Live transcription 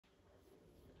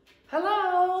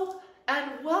Hello,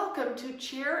 and welcome to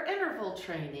Chair Interval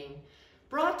Training,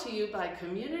 brought to you by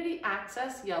Community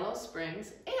Access Yellow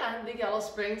Springs and the Yellow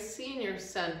Springs Senior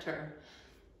Center,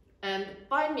 and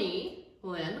by me,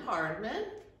 Lynn Hardman,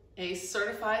 a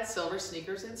certified silver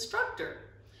sneakers instructor.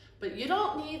 But you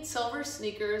don't need silver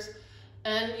sneakers,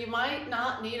 and you might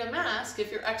not need a mask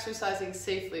if you're exercising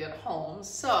safely at home.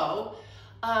 So,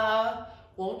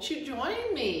 won't you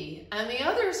join me and the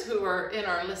others who are in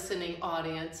our listening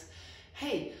audience?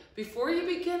 Hey, before you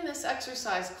begin this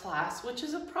exercise class, which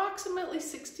is approximately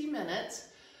 60 minutes,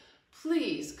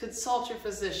 please consult your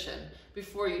physician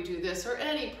before you do this or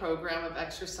any program of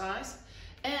exercise.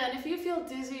 And if you feel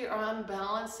dizzy or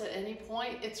unbalanced at any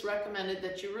point, it's recommended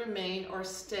that you remain or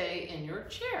stay in your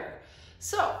chair.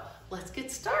 So let's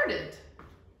get started.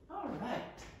 All right.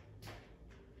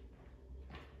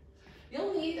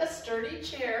 You'll need a sturdy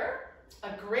chair,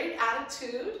 a great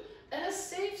attitude, and a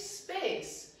safe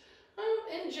space.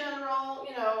 In general,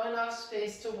 enough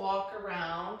space to walk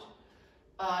around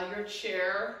your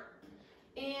chair,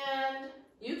 and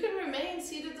you can remain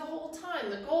seated the whole time.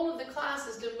 The goal of the class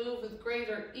is to move with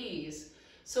greater ease.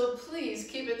 So please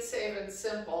keep it safe and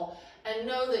simple, and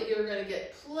know that you're going to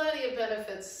get plenty of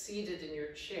benefits seated in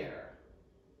your chair.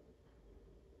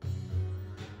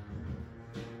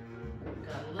 We've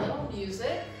got a little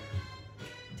music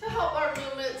to help our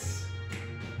movements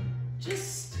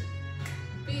just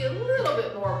be a little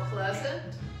bit more pleasant.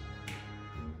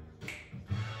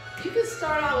 You can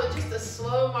start out with just a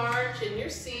slow march in your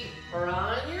seat or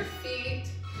on your feet,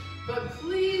 but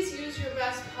please use your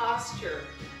best posture,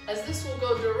 as this will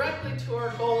go directly to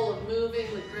our goal of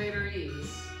moving with greater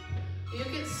ease. You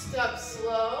can step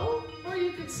slow or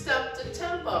you can step to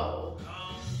tempo.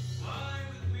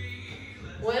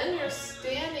 When you're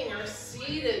standing or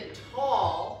seated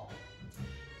tall,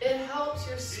 it helps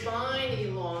your spine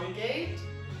elongate,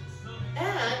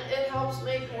 and it helps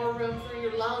make more room for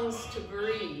your lungs to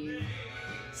breathe.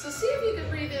 So see if you can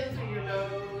breathe in through your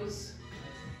nose.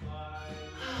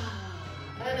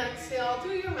 And exhale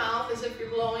through your mouth as if you're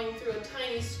blowing through a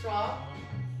tiny straw.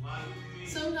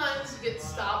 Sometimes you get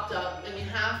stopped up and you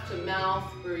have to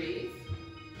mouth breathe.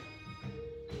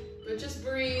 But just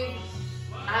breathe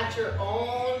at your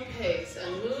own pace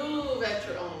and move at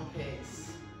your own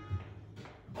pace.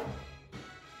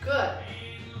 Good.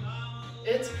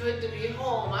 It's good to be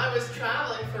home. I was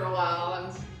traveling for a while,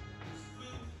 and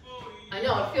I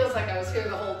know it feels like I was here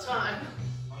the whole time,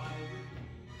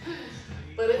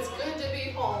 but it's good to be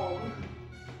home.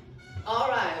 All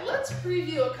right, let's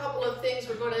preview a couple of things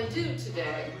we're going to do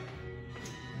today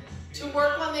to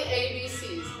work on the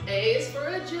ABCs. A is for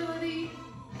agility,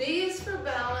 B is for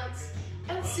balance,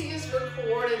 and C is for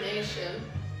coordination,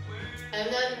 and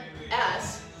then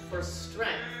S for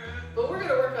strength. But we're going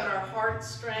to work on our heart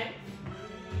strength,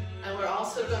 and we're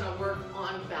also going to work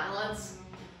on balance,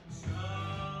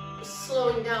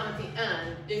 slowing down at the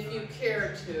end if you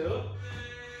care to.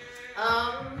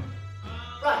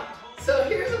 Right, so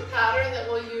here's a pattern that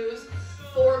we'll use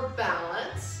for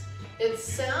balance. It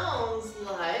sounds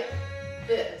like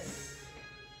this.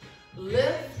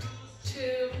 Lift,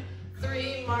 2,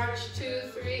 3, march, 2,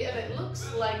 3, and it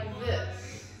looks like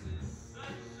this.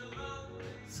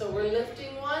 So we're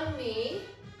lifting one knee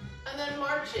and then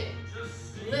marching.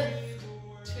 Lift,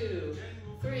 2,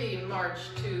 3, march,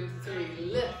 2, 3,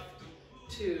 lift,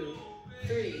 2,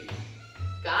 3.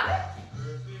 Got it?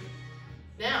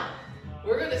 Now,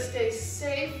 we're going to stay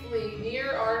safely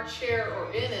near our chair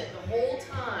or in it the whole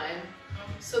time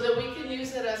so that we can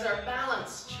use it as our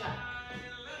balance check.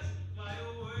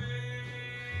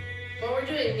 When we're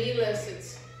doing knee lifts,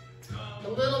 it's a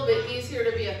little bit easier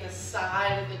to be at the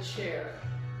side of the chair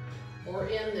or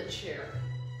in the chair.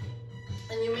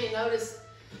 And you may notice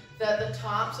that the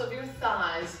tops of your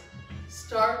thighs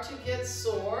start to get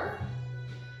sore,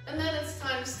 and then it's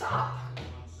time to stop.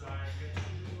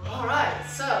 All right,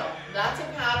 so that's a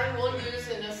pattern we'll use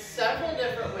in several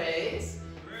different ways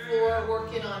for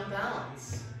working on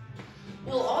balance.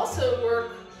 We'll also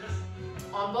work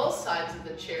on both sides of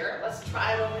the chair. Let's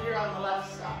try it over here on the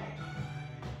left side.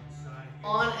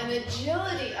 On an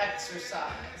agility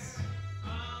exercise.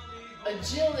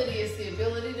 Agility is the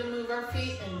ability to move our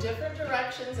feet in different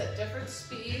directions at different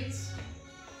speeds.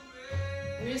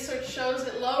 Research shows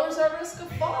it lowers our risk of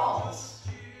falls.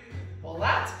 Well,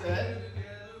 that's good.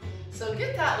 So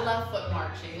get that left foot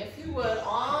marching, if you would,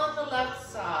 on the left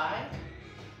side.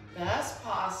 Best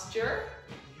posture.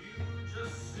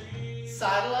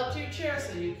 Sidle up to your chair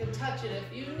so you can touch it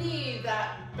if you need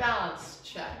that balance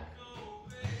check.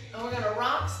 And we're going to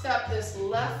rock step this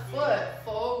left foot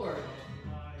forward.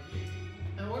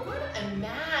 And we're going to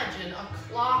imagine a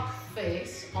clock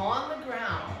face on the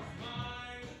ground.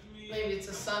 Maybe it's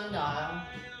a sundial.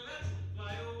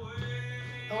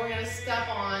 And we're going to step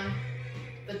on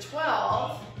the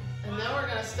 12, and then we're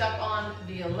going to step on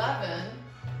the 11,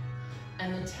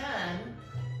 and the 10,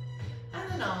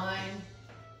 and the 9,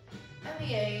 and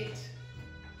the 8,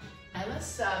 and the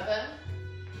 7,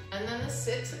 and then the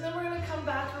 6, and then we're going to come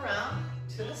back around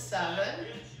to the 7,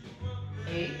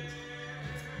 8,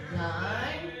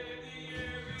 9,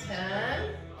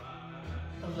 10,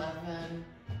 11,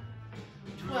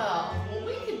 12. Well,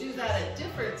 we could do that at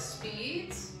different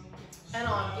speeds and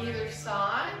on either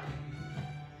side,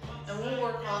 and we'll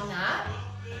work on that.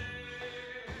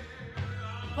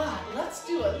 But let's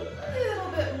do a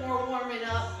little bit more warming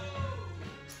up.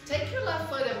 Take your left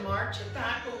foot and march it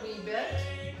back a wee bit,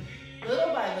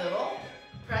 little by little,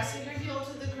 pressing your heel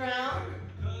to the ground,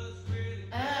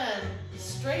 and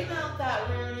straighten out that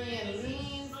rear knee and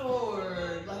lean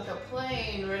forward like a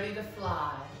plane ready to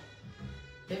fly.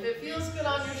 If it feels good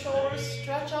on your shoulders,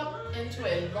 stretch up into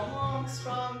a long,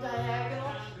 strong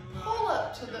diagonal. Pull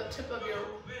up to the tip of your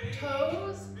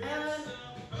toes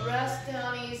and rest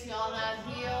down easy on that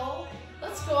heel.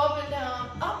 Let's go up and down,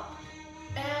 up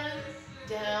and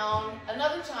down.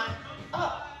 Another time,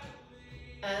 up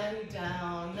and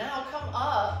down. Now come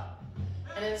up,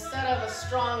 and instead of a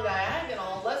strong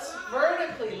diagonal, let's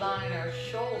vertically line our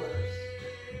shoulders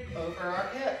over our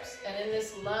hips. And in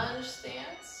this lunge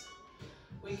stance,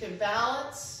 we can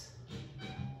balance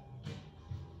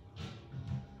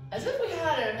as if we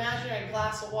had an imaginary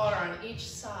glass of water on each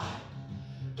side.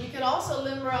 We could also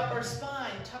limber up our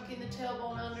spine, tucking the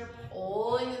tailbone under,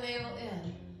 pulling the navel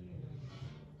in.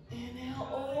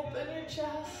 Inhale, open your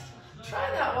chest. Try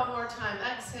that one more time.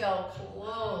 Exhale,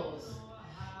 close.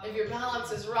 If your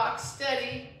balance is rock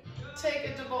steady, take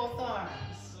it to both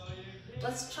arms.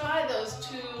 Let's try those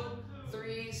 2,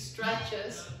 3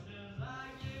 stretches.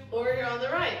 Or you're on the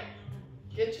right.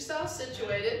 Get yourself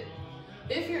situated.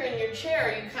 If you're in your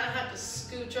chair, you kind of have to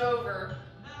scooch over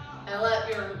and let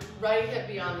your right hip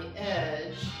be on the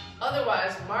edge.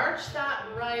 Otherwise, march that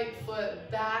right foot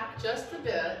back just a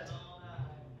bit,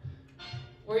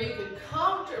 where you can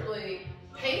comfortably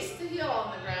pace the heel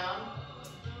on the ground,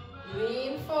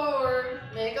 lean forward,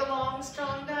 make a long,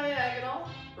 strong diagonal,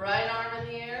 right arm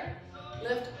in the air,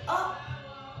 lift up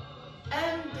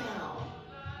and down,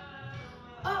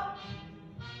 up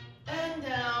and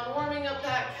down, warming up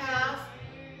that calf.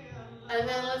 And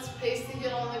then let's pace the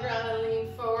heel on the ground and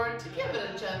lean forward to give it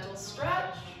a gentle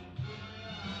stretch.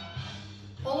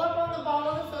 Pull up on the ball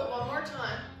of the foot one more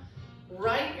time.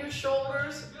 Right your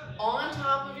shoulders on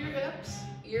top of your hips,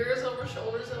 ears over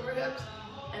shoulders over hips,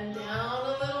 and down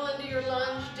a little into your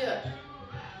lunge dip.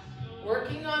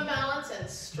 Working on balance and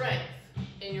strength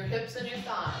in your hips and your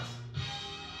thighs.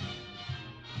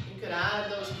 You could add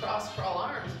those cross crawl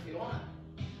arms if you want.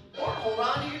 Or hold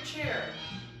on to your chair.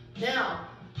 Now,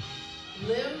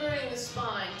 limbering the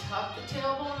spine, tuck the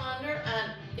tailbone under,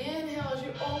 and inhale as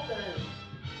you open.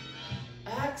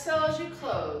 Exhale as you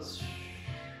close.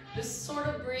 This sort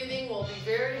of breathing will be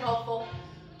very helpful,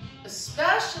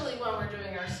 especially when we're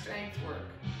doing our strength work.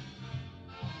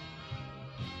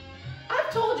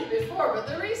 I've told you before, but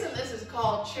the reason this is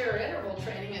called chair interval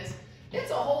training is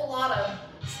it's a whole lot of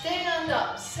stand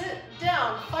up, sit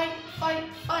down, fight, fight,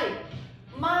 fight,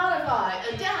 modify,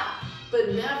 adapt, but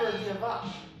never give up.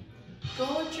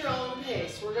 Go at your own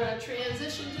pace. We're going to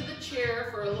transition to the chair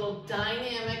for a little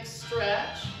dynamic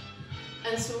stretch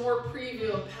and some more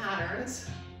preview of patterns.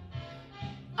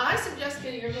 I suggest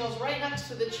getting your heels right next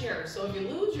to the chair, so if you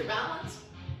lose your balance,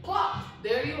 plop,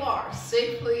 there you are,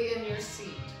 safely in your seat.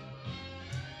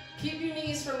 Keep your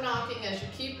knees from knocking as you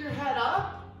keep your head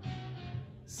up,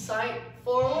 sight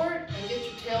forward, and get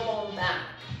your tailbone back.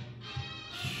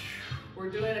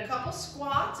 We're doing a couple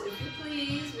squats, if you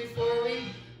please, before we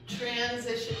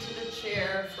transition to the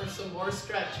chair for some more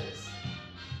stretches.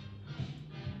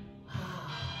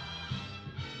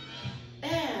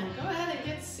 And go ahead and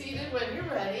get seated when you're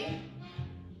ready.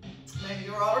 Maybe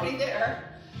you're already there.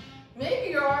 Maybe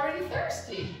you're already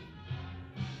thirsty.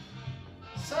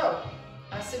 So,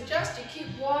 I suggest you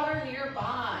keep water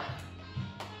nearby.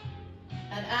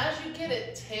 And as you get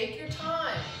it, take your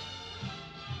time.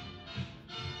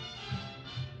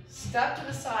 Step to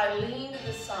the side, lean to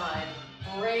the side.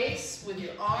 Brace with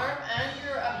your arm and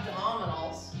your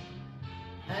abdominals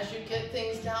as you get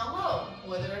things down low,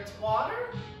 whether it's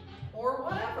water or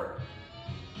whatever.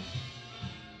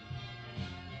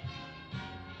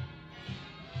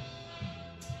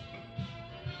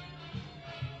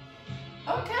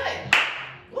 Okay.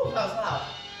 Ooh, that was loud.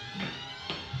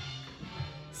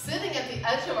 Sitting at the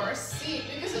edge edge of our seat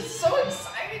because it's so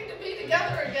exciting to be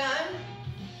together again.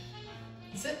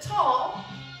 Sit tall.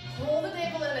 Pull the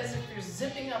navel in as if you're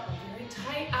zipping up a very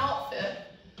tight outfit.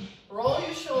 Roll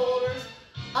your shoulders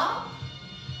up,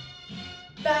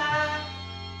 back,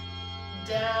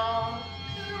 down,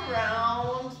 and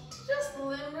around. Just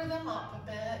limber them up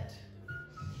a bit.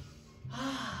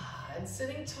 And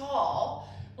sitting tall,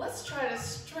 let's try to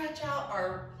stretch out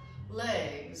our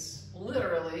legs,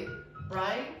 literally,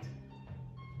 right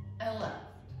and left.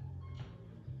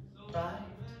 Right,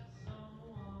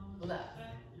 left.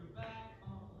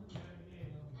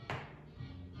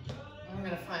 I'm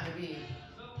going to find a beat.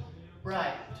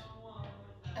 Right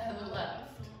and left.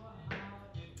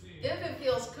 If it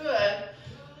feels good,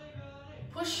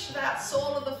 push that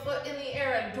sole of the foot in the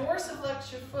air and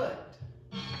dorsiflex your foot.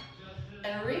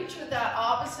 And reach with that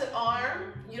opposite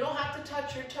arm. You don't have to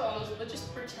touch your toes, but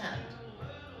just pretend.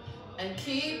 And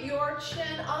keep your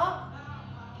chin up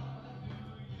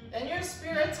and your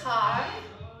spirits high.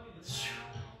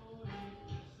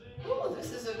 Ooh,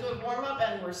 this is a good warm-up,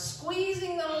 and we're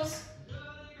squeezing those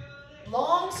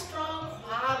long, strong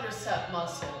quadricep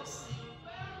muscles.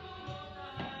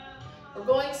 We're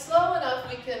going slow enough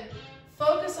we can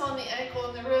focus on the ankle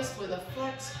and the wrist with a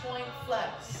flex point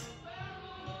flex.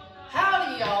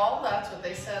 Howdy, y'all. That's what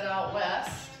they said out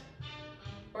west,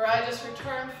 where I just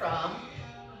returned from.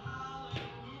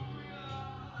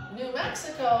 New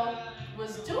Mexico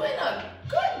was doing a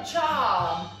good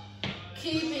job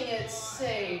keeping it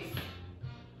safe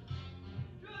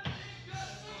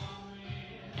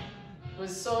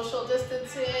with social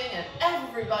distancing, and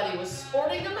everybody was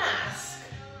sporting a mask.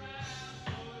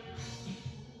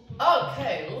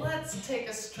 Okay, let's take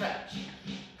a stretch.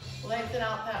 Lengthen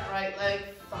out that right leg.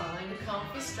 Find a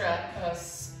comfy stretch,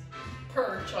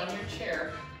 perch on your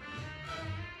chair.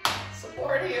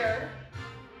 Support here.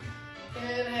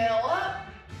 Inhale up.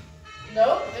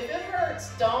 Nope, if it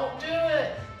hurts, don't do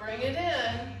it. Bring it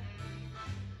in.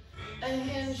 And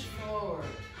hinge forward.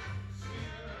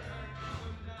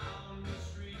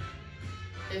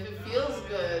 If it feels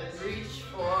good, reach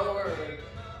forward.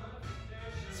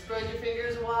 Spread your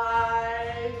fingers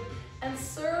wide and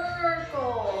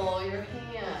circle your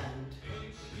hand.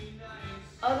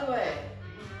 Other way.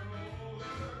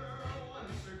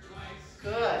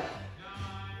 Good.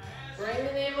 Bring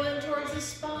the navel in towards the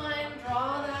spine.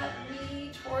 Draw that knee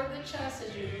toward the chest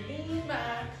as you lean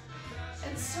back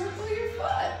and circle your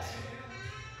foot.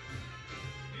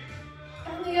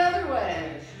 And the other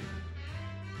way.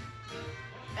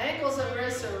 Ankles and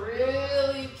wrists are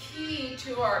really key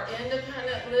to our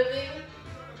independent living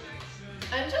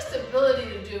and just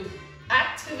ability to do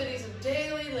activities of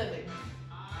daily living.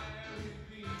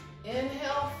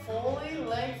 Inhale, fully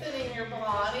lengthening your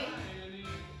body.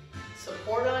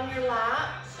 Support on your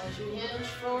lat as you hinge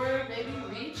forward, maybe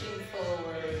reaching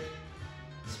forward.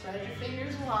 Spread your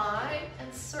fingers wide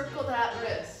and circle that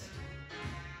wrist.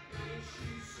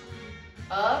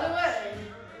 Other way.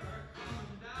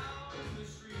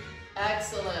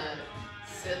 Excellent.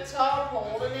 Sit tall,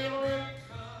 hold the navel in.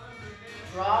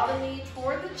 Draw the knee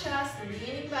toward the chest,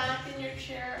 leaning back in your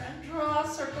chair, and draw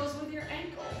circles with your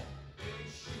ankle.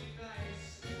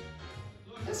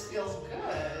 This feels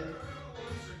good.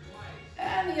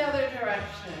 And the other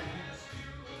direction.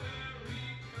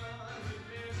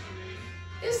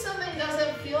 If something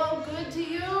doesn't feel good to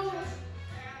you,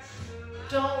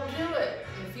 don't do it.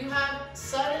 If you have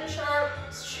sudden, sharp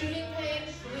shooting pain,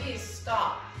 please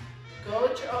stop. Go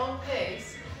at your own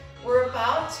pace. We're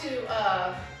about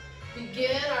to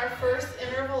begin our first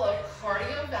interval of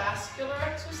cardiovascular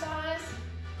exercise.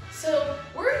 So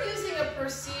we're using a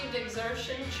perceived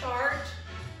exertion chart.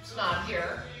 It's not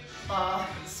here.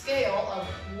 Scale of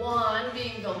 1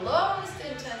 being the lowest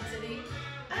intensity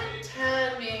and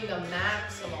 10 being the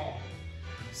maximal.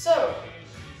 So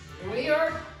we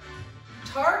are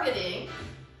targeting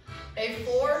a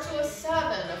 4 to a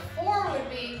 7. A 4 would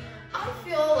be, I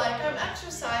feel like I'm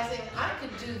exercising, I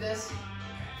could do this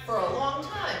for a long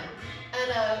time.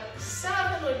 And a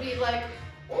 7 would be like,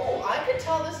 oh, I could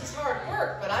tell this is hard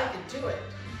work, but I could do it.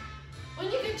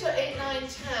 When you get to 8, 9,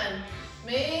 10,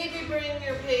 maybe bring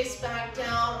your pace back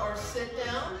down or sit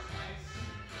down.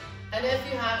 And if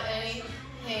you have any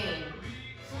pain,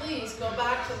 please go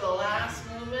back to the last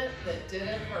movement that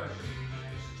didn't hurt.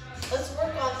 Let's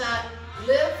work on that.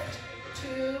 Lift,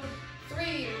 2,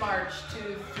 3, march,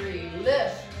 2, 3.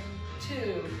 Lift,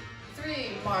 2, 3,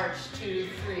 march, 2,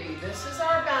 3. This is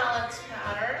our balance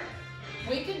pattern.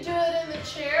 We can do it in the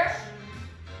chair.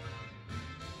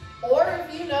 Or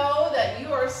if you know that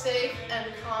you are safe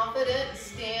and confident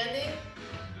standing,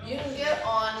 you can get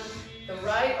on the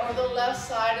right or the left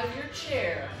side of your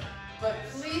chair. but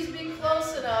please be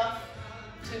close enough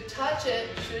to touch it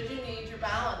should you need your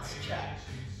balance check.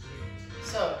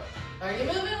 So, are you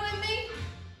moving with me?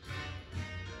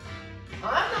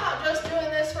 I'm not just doing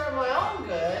this for my own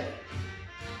good.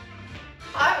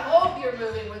 I hope you're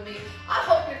moving with me. I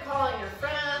hope you're calling your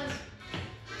friends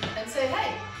and say,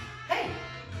 hey,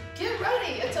 get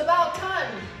ready. It's about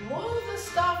time. Move the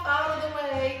stuff out of the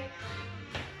way.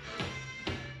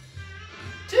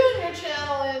 Tune your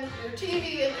channel in, your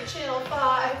TV into channel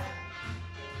 5.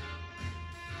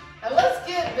 And let's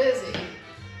get busy.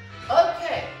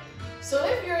 Okay, so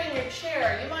if you're in your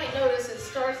chair, you might notice it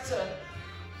starts to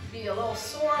be a little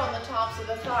sore on the tops of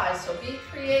the thighs. So be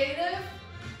creative.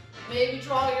 Maybe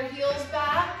draw your heels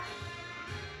back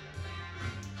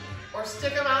or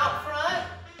stick them out front.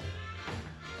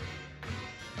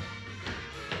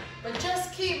 But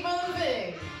just keep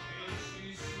moving.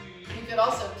 You could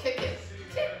also kick it.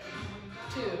 Kick.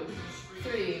 2,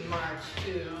 3, march,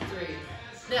 2, 3.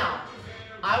 Now,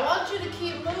 I want you to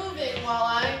keep moving while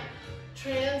I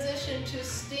transition to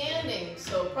standing.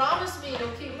 So promise me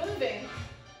you'll keep moving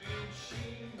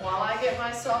while I get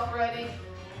myself ready.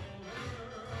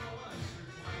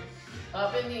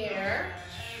 Up in the air.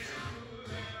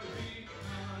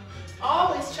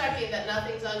 Always checking that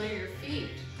nothing's under your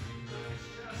feet,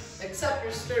 except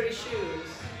your sturdy shoes.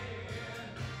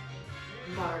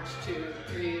 March, 2,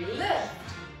 3, lift.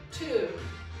 2,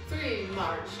 3,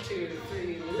 march, 2,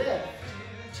 3, lift.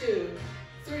 2,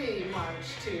 3, march,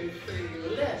 2, 3,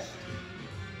 lift.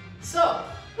 So,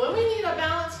 when we need a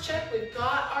balance check, we've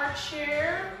got our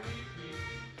chair,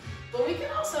 but we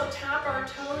can also tap our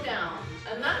toe down,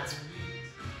 and that's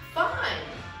fine.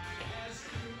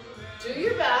 Do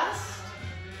your best,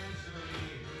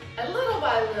 and little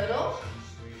by little,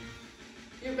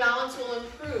 your balance will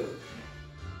improve.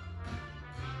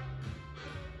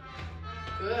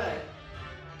 Good.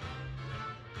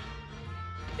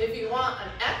 If you want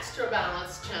an extra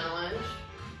balance challenge,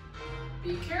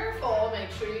 be careful,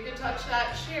 make sure you can touch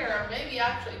that chair, maybe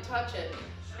actually touch it,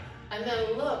 and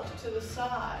then look to the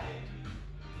side.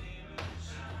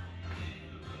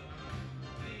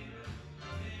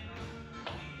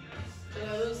 Did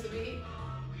I lose the beat?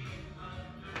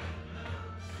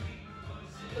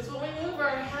 Because when we move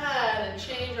our head and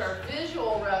change our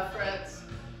visual reference,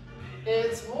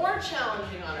 it's more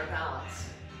challenging on our balance.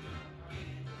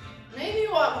 Maybe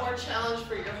you want more challenge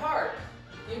for your heart.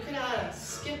 You can add a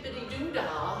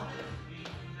skippity-doo-dah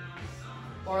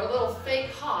or a little fake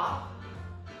hop.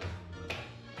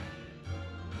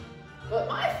 But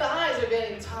my thighs are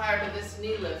getting tired of this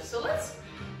knee lift, so let's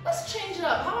change it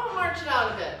up. How about march it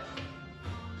out a bit?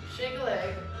 Shake a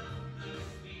leg.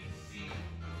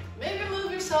 Maybe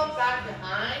move yourself back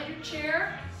behind your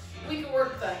chair. We can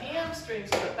work the hamstrings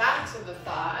or the backs of the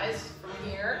thighs from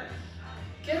here.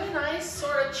 Get a nice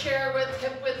sort of chair width,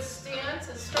 hip width stance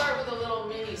and start with a little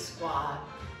mini squat.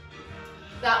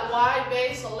 That wide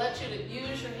base will let you to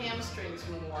use your hamstrings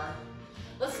more.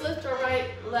 Let's lift our right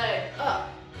leg up,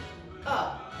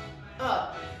 up,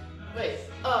 up. Wait,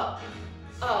 up,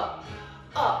 up,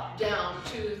 up, down,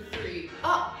 2, 3,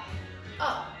 up,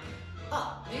 up,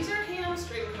 up. These are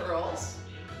hamstring curls.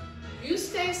 You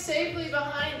stay safely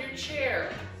behind your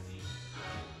chair.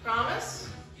 Promise?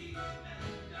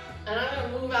 And I'm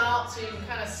going to move out so you can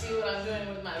kind of see what I'm doing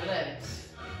with my legs.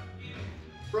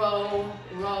 Row,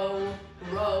 row,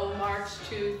 row, march,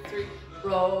 2, 3,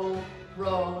 row,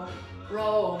 row,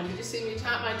 row. Did you see me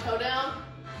tap my toe down?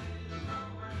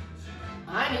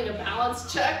 I need a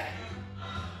balance check.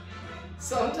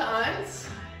 Sometimes.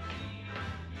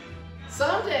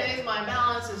 Some days my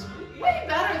balance is way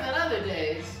better than other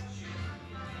days.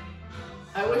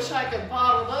 I wish I could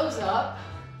bottle those up.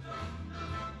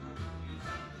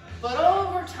 But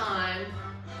over time,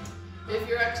 if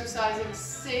you're exercising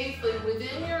safely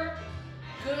within your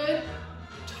good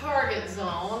target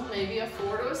zone, maybe a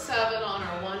 4 to a 7 on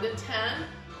our 1 to 10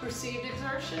 perceived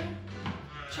exertion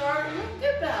chart, you'll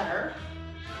get better.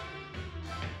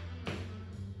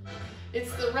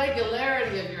 It's the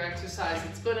regularity of your exercise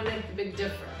that's going to make the big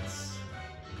difference.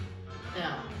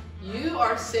 Now, you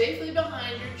are safely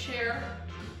behind your chair.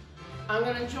 I'm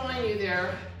going to join you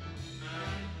there.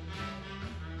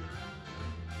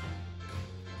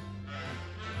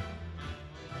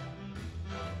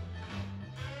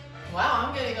 Wow,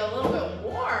 I'm getting a little bit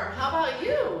warm. How about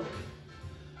you?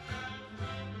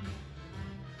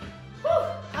 Whew.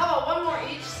 How about one more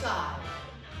each side?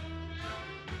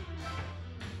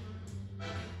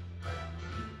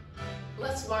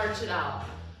 Let's march it out.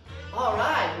 All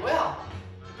right, well,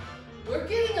 we're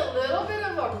getting a little bit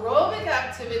of aerobic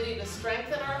activity to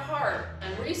strengthen our heart,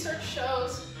 and research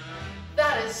shows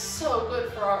That is so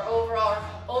good for our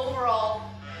overall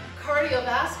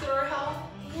cardiovascular health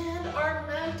and our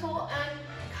mental and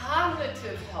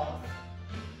cognitive health.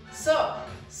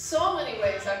 So many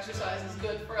ways exercise is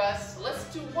good for us. So let's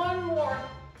do one more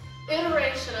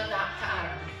iteration of that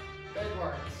pattern. Good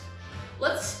words.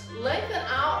 Let's lengthen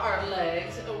out our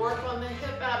legs and work on the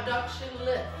hip abduction.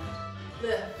 Lift,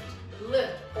 lift,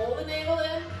 lift. Pull the navel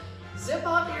in. Zip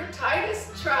up your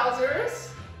tightest trousers.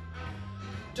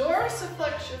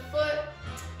 Dorsiflex your foot.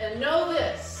 And know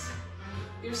this,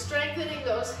 you're strengthening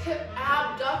those hip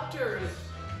abductors.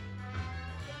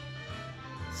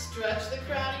 Stretch the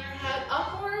crown of your head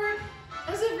upward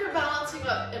as if you're balancing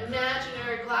an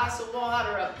imaginary glass of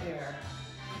water up there.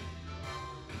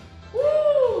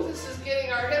 Woo! This is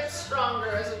getting our hips stronger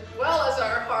as well as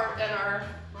our heart and our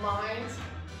minds.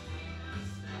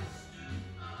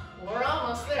 We're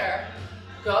almost there.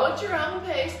 Go at your own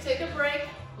pace. Take a break.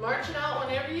 March it out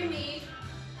whenever you need.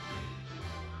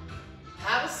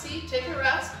 Have a seat. Take a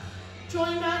rest.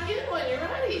 Join back in when you're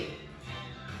ready.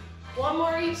 One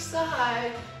more each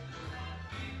side.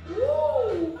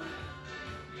 Woo!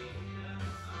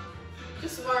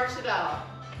 Just march it out.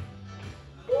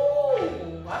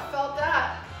 Woo! I felt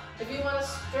that. If you want to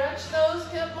stretch those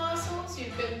hip muscles,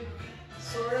 you can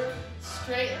sort of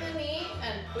straighten the knee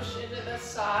and push into the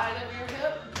side of your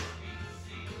hip.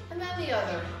 And then the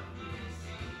other.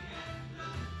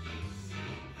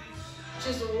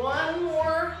 Just one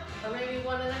more, or maybe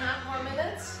 1.5 more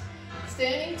minutes.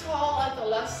 Standing tall at the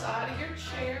left side of your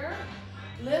chair.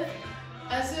 Lift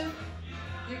as if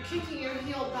you're kicking your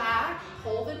heel back.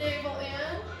 Pull the navel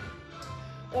in.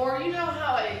 Or you know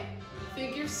how a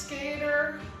figure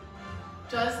skater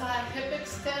does that hip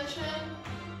extension?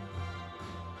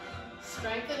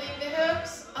 Strengthening the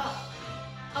hips. Up,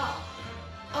 up,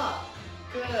 up.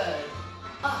 Good.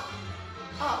 Up,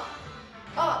 up,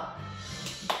 up.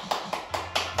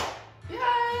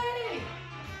 Yay!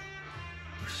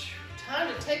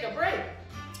 Time to take a break.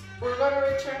 We're going to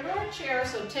return to our chair,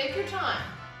 so take your time.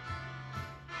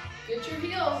 Get your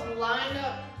heels lined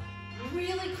up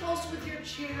really close with your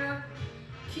chair.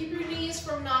 Keep your knees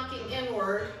from knocking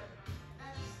inward.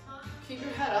 Keep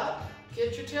your head up.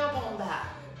 Get your tailbone back.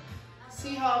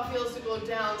 See how it feels to go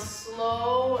down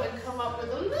slow and come up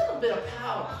with a little bit of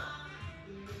power.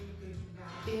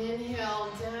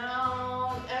 Inhale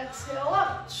down, exhale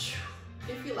up.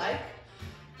 If you like,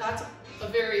 that's a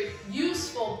very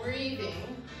useful breathing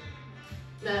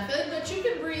method, but you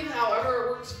can breathe however it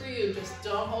works for you. Just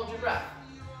don't hold your breath.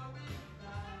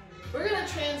 We're going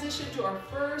to transition to our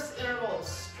first interval of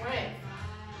strength.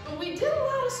 But we did a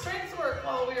lot of strength work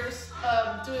while we were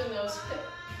doing those hip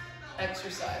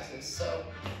exercises. So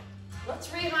let's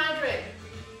rehydrate.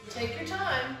 Take your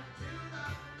time.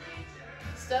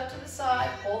 Step to the side,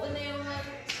 pull the navel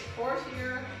in, support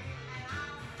here.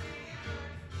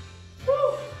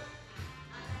 Woo!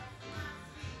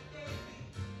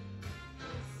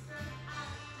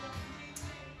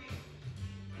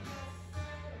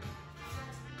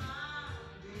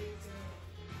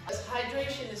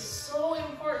 Hydration is so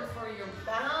important for your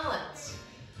balance.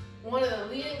 One of the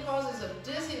leading causes of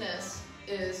dizziness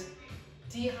is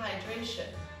dehydration.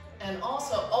 And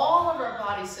also, all of our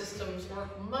body systems work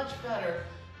much better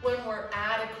when we're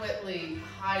adequately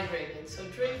hydrated. So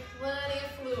drink plenty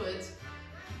of fluids.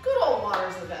 Good old water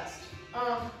is the best.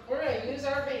 We're going to use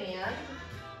our band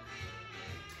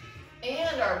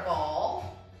and our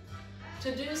ball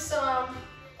to do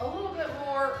a little bit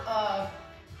more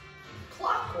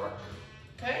clockwork,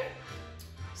 okay?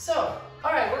 So,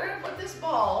 all right, we're gonna put this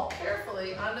ball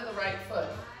carefully onto the right foot.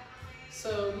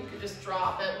 So you can just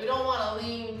drop it. We don't wanna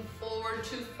lean forward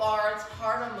too far. It's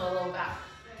hard on the low back.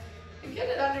 And get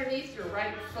it underneath your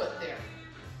right foot there.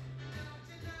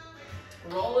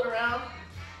 Roll it around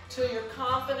till you're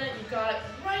confident you got it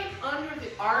right under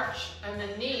the arch and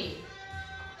the knee.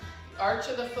 The arch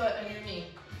of the foot and your knee.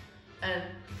 And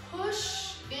push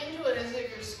into it as if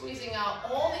you're squeezing out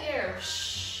all the air.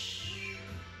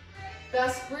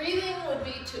 Best breathing would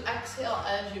be to exhale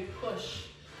as you push,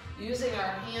 using our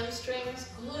hamstrings,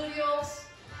 gluteals,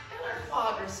 and our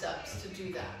quadriceps to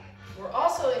do that. We're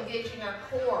also engaging our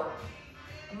core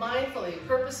mindfully,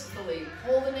 purposefully.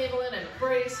 Pull the navel in and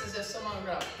brace as if someone were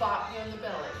going to bop you in the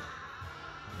belly.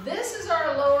 This is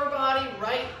our lower body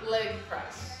right leg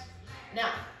press.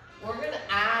 Now, we're going to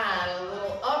add a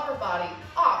little upper body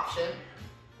option.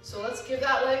 So let's give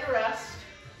that leg a rest.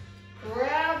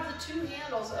 Grab the two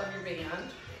handles of your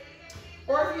band.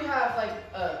 Or if you have like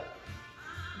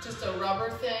just a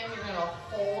rubber thing, you're going to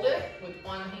hold it with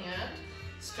one hand.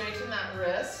 Straighten that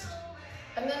wrist.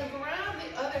 And then grab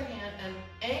the other hand and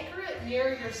anchor it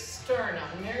near your sternum,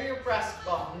 near your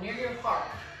breastbone, near your heart.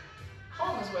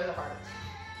 Home is where the heart is.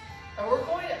 And we're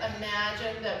going to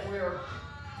imagine that we're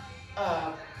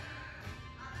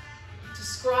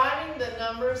describing the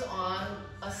numbers on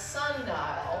a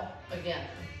sundial again.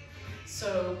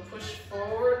 So push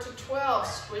forward to 12,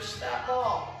 squish that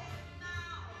ball.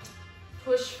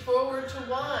 Push forward to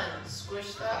 1,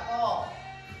 squish that ball.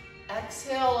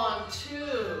 Exhale on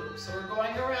 2, so we're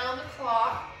going around the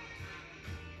clock,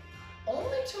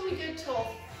 only till we get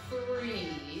till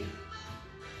 3,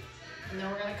 and then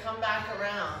we're going to come back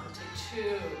around to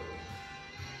 2.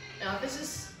 Now if this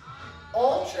is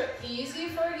ultra easy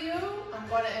for you, I'm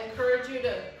going to encourage you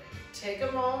to take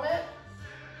a moment,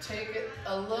 take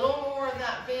a little more of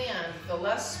that band. The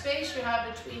less space you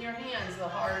have between your hands, the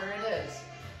harder it is.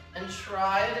 And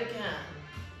try it again.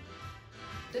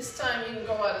 This time you can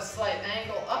go at a slight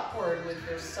angle upward with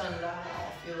your sundial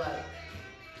if you like.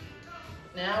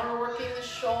 Now we're working the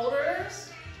shoulders,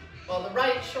 well, the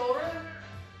right shoulder,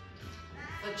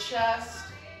 the chest,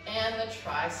 and the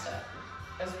tricep,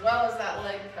 as well as that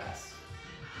leg press.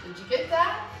 Did you get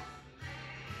that?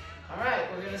 All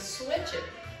right, we're gonna switch it.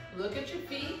 Look at your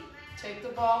feet, take the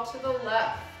ball to the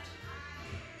left.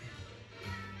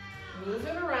 Move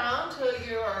it around till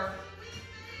you're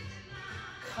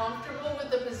comfortable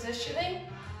with the positioning.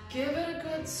 Give it a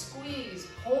good squeeze.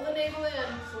 Pull the navel in,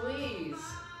 please.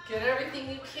 Get everything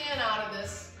you can out of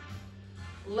this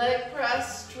leg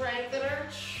press strengthener.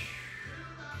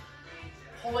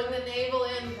 Pulling the navel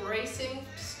in, bracing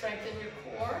to strengthen your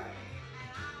core.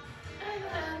 And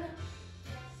then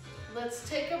let's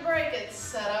take a break. It's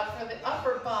set up for the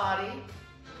upper body.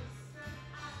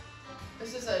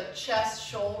 This is a chest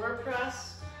shoulder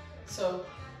press. So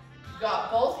you've got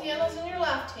both handles in your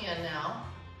left hand now.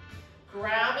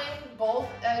 Grabbing both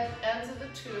ends of the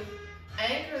tube,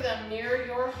 anchor them near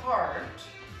your heart,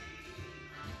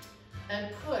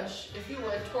 and push, if you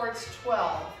would, towards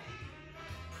 12.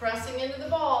 Pressing into the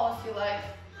ball, if you like,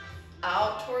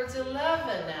 out towards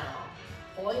 11 now.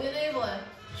 Pulling the navel in,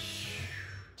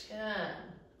 10.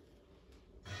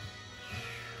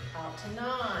 Out to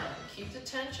 9. Keep the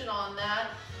tension on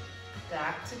that.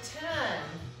 Back to 10.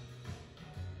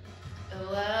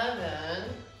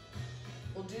 11.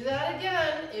 We'll do that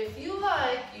again. If you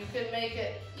like, you can make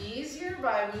it easier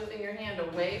by moving your hand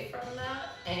away from that,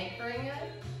 anchoring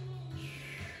it.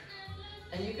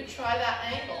 And you could try that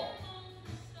angle.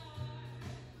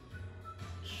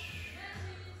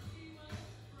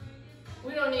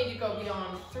 We don't need to go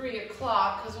beyond 3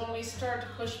 o'clock because when we start to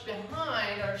push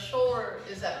behind, our shoulder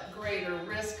is at greater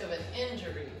risk of an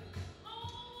injury.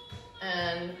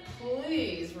 And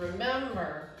please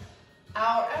remember,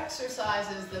 our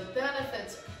exercises, the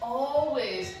benefits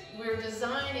always, we're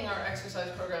designing our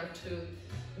exercise program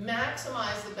to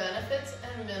maximize the benefits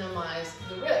and minimize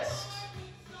the risks.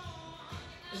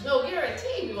 There's no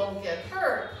guarantee we won't get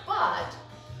hurt, but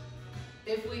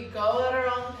if we go at our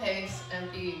own pace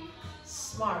and be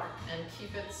smart and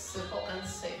keep it simple and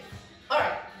safe. All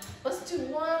right, let's do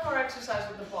one more exercise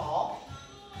with the ball.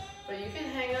 But you can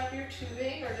hang up your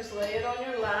tubing or just lay it on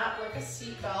your lap like a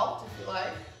seat belt if you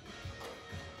like.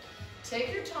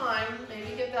 Take your time,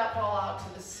 maybe get that ball out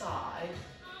to the side.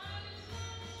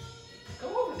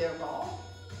 Go over there, ball.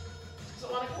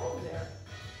 Doesn't want to go over there.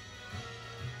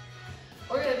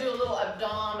 We're going to do a little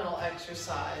abdominal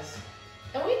exercise.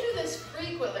 And we do this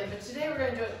frequently, but today we're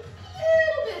going to do it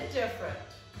a little bit different.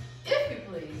 If you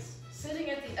please, sitting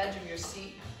at the edge of your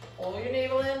seat, pull your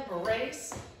navel in,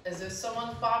 brace, as if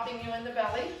someone's bopping you in the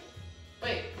belly.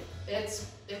 Wait, it's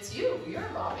you. You're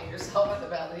bopping yourself in the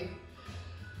belly.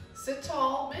 Sit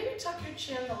tall, maybe tuck your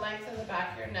chin to lengthen the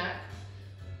back of your neck.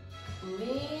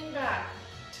 Lean back,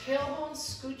 tailbone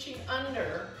scooching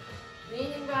under,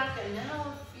 leaning back, and now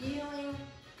we're feeling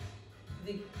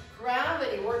the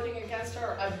gravity working against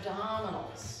our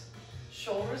abdominals.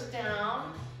 Shoulders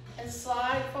down and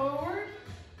slide forward,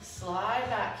 slide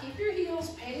back. Keep your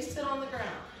heels pasted on the ground.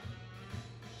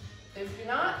 If you're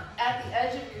not at the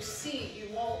edge of your seat,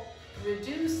 you won't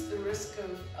reduce the risk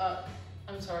of,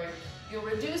 you'll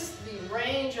reduce the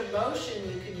range of motion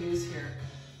you can use here.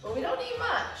 But we don't need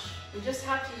much. We just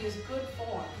have to use good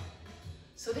form.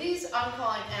 So these I'm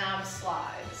calling ab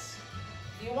slides.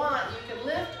 If you want, you can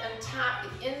lift and tap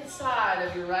the inside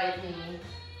of your right knee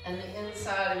and the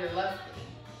inside of your left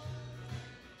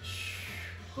knee.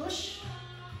 Push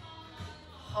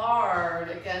hard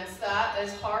against that,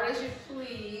 as hard as you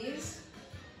please.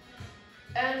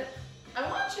 And I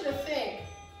want you to think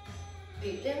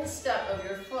the instep of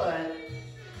your foot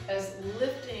as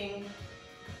lifting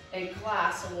a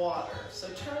glass of water. So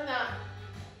turn that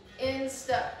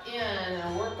instep in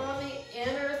and work on the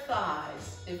inner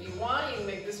thighs. If you want, you can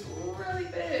make this really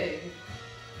big.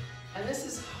 And this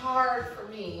is hard for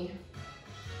me.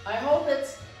 I hope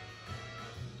it's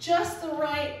just the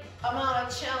right amount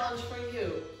of challenge for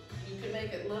you. You can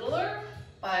make it littler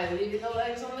by leaving the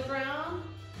legs on the ground,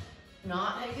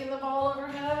 not taking the ball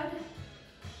overhead,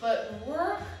 but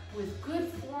work with good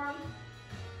form.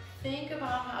 Think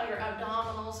about how your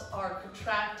abdominals are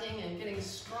contracting and getting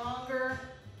stronger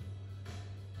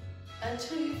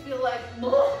until you feel like,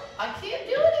 I can't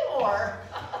do anymore.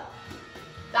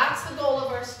 That's the goal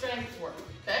of our strength work,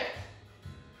 okay?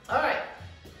 All right,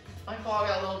 my ball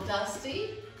got a little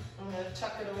dusty. I'm gonna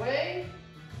tuck it away.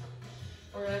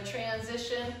 We're gonna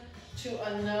transition to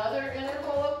another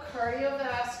interval of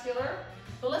cardiovascular,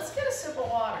 but let's get a sip of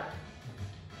water.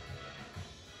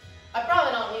 I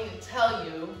probably don't need to tell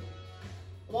you,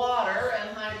 water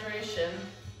and hydration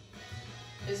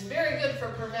is very good for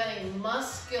preventing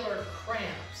muscular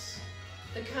cramps,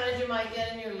 the kind you might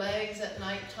get in your legs at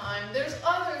nighttime. There's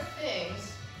other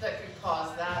things that could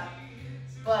cause that,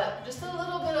 but just a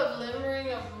little bit of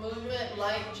lingering of movement,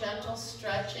 light, gentle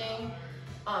stretching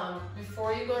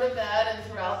before you go to bed and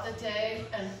throughout the day,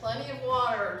 and plenty of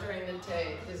water during the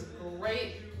day is a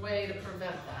great way to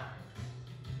prevent that.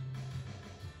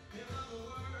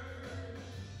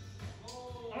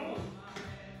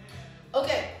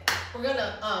 Okay, we're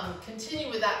gonna continue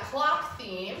with that clock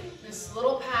theme, this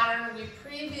little pattern we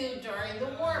previewed during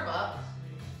the warm-up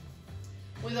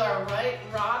with our right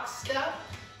rock step.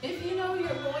 If you know you're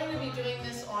going to be doing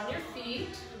this on your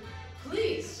feet,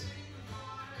 please.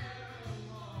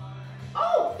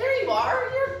 Oh, there you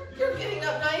are. You're getting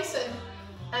up nice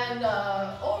and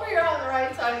over here on the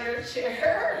right side of your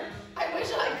chair. I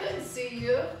wish I could see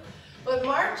you. But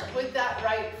march with that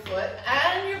right foot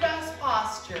and your best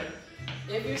posture.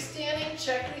 If you're standing,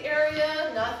 check the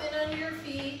area, nothing under your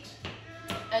feet,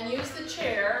 and use the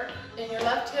chair in your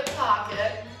left hip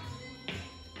pocket.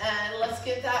 And let's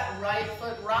get that right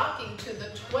foot rocking to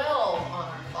the 12 on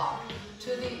our clock,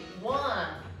 to the 1,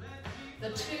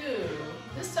 the 2.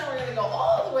 This time we're going to go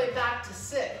all the way back to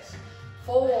 6,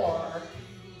 4,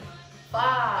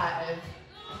 5,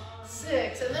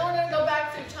 6, and then we're going to go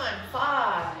back through time.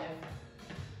 5,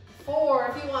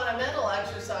 4, if you want a mental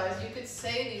exercise, you could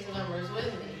say these numbers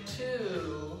with me.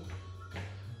 2,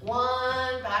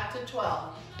 1, back to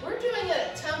 12. We're doing it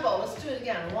at tempo. Let's do it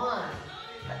again. 1,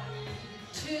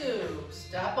 2,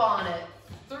 step on it.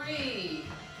 3,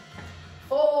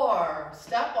 4,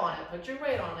 step on it. Put your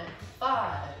weight on it.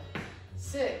 5,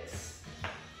 6,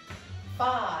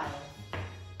 5,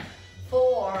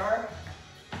 4,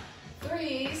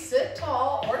 3, sit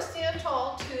tall or stand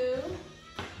tall. 2,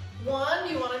 1,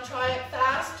 you want to try it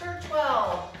faster?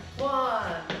 12.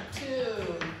 1,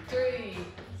 2, 3,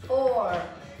 4,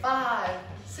 5,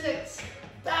 6.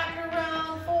 Back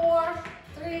around. 4,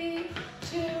 3,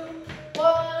 2,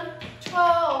 1,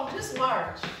 12. Just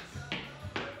march.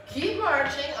 Keep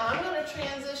marching. I'm going to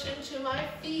transition to my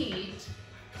feet.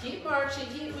 Keep marching,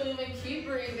 keep moving, keep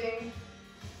breathing.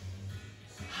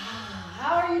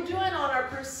 How are you doing on our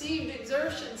perceived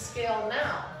exertion scale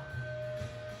now?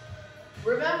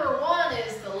 Remember, 1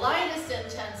 is the lightest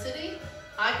intensity.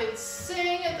 I could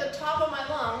sing at the top of my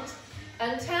lungs,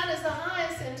 and 10 is the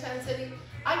highest intensity.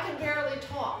 I can barely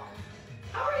talk.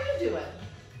 How are you doing?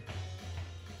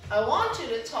 I want you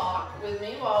to talk with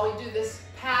me while we do this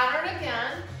pattern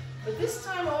again, but this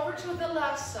time over to the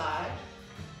left side,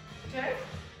 okay?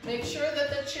 Make sure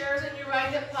that the chair's in your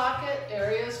right hip pocket,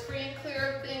 area is free and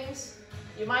clear of things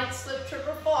you might slip, trip,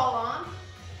 or fall on.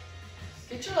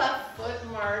 Get your left foot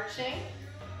marching.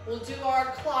 We'll do our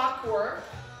clock work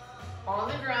on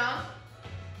the ground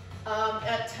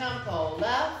at tempo.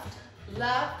 Left,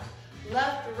 left,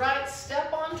 left, right,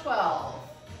 step on 12,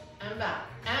 and back,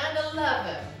 and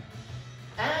 11,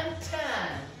 and 10.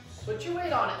 Put your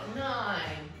weight on it, 9.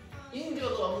 You can do a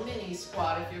little mini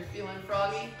squat if you're feeling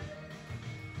froggy.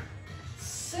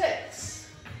 6,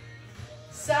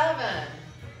 7,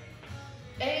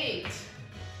 8,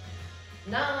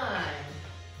 9,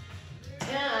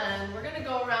 10. We're going to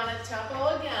go around at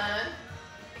tempo again.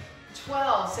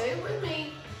 12, say it with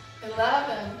me.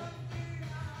 11,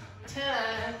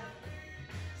 10,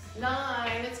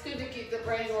 9. It's good to keep the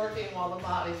brain working while the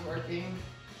body's working.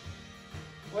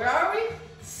 Where are we?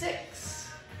 6,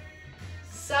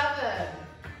 7,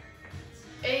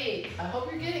 8. I hope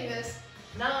you're getting this.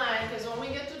 9, because when we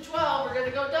get to 12, we're going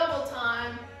to go double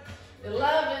time.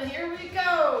 11, here we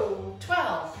go.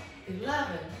 12,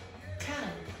 11, 10,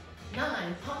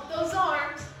 9. Pump those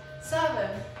arms. 7,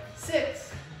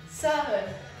 6, 7,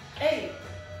 8,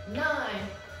 9,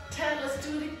 10, let's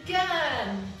do it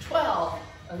again. 12,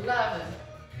 11,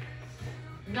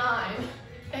 9,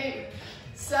 8,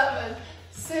 7,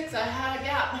 6, I had a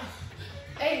gap.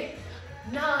 8,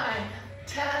 9,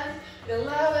 10,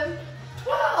 11,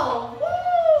 12.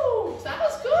 Woo! That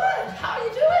was good. How are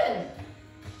you doing?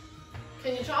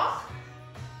 Can you talk?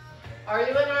 Are you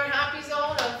in our happy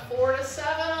zone of 4 to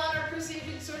 7 on our perceived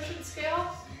exertion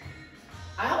scale?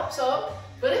 I hope so,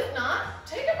 but if not,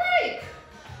 take a break.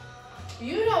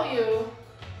 You know you.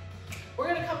 We're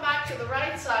going to come back to the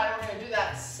right side. We're going to do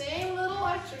that same little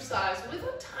exercise with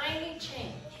a tiny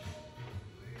change.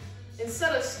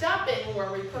 Instead of stepping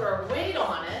where we put our weight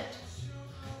on it,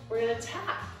 we're going to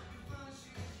tap.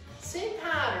 Same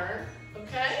pattern,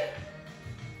 okay?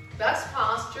 Best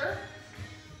posture.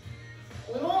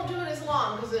 We won't do it as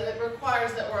long because it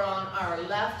requires that we're on our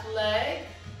left leg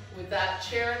with that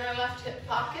chair in our left hip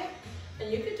pocket.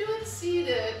 And you can do it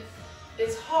seated.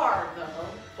 It's hard though.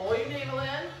 Pull your navel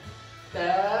in.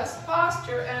 Best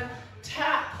posture and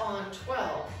tap on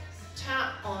 12.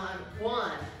 Tap on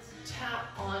 1. Tap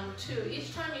on 2.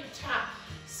 Each time you tap,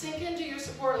 sink into your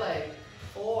support leg.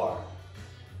 4,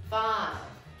 5,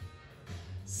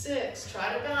 6.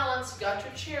 Try to balance. You got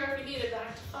your chair if you need it.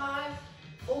 Back to 5,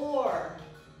 4,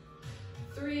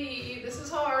 3. This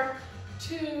is hard.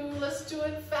 2. Let's do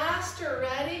it faster.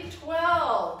 Ready?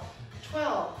 12.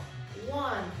 12.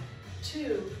 1,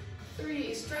 2,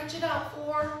 3. Stretch it out.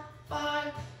 4,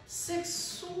 5, 6.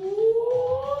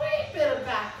 Sweep it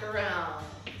back around.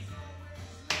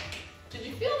 Did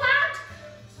you feel that?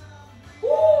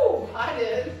 Woo! I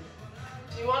did.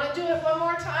 Do you want to do it one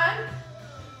more time?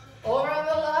 Over on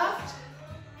the left.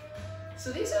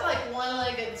 So these are like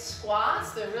one-legged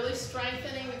squats. They're really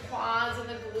strengthening the quads and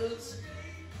the glutes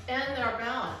and their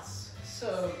balance.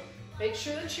 So make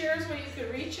sure the chair is where you can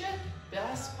reach it.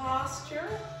 Best posture.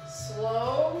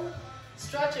 Slow.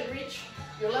 Stretch and reach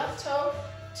your left toe.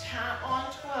 Tap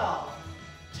on 12.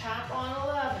 Tap on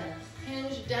 11.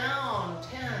 Hinge down.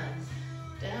 10.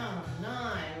 Down.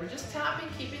 9. We're just tapping,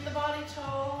 keeping the body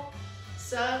tall.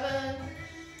 7.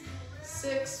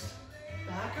 6.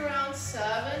 Back around.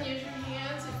 7. Use your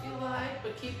hands if you like,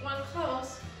 but keep one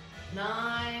close.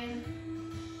 9.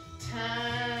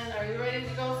 10. Are you ready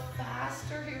to go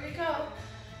faster? Here we go.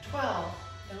 12.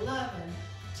 11.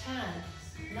 10.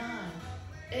 9.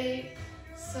 8.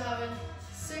 7.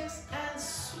 6. And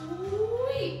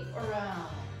sweep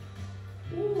around.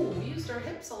 Ooh, we used our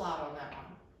hips a lot on that one.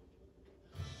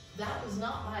 That was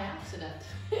not by accident.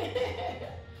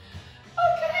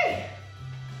 Okay.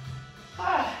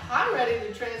 I'm ready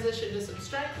to transition to some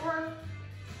strength work.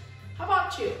 How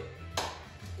about you?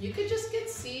 You could just get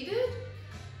seated.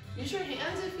 Use your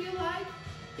hands if you like.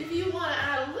 If you want to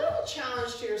add a little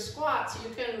challenge to your squats, you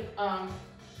can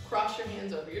cross your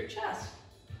hands over your chest.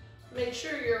 Make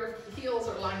sure your heels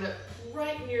are lined up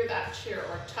right near that chair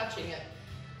or touching it.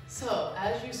 So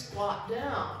as you squat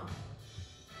down,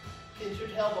 get your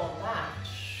tailbone back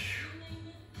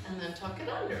and then tuck it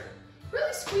under.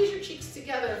 Really squeeze your cheeks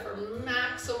together for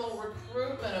maximal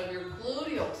recruitment of your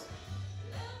gluteals.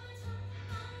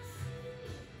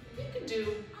 You could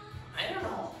do, I don't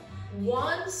know,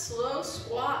 one slow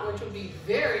squat, which would be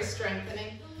very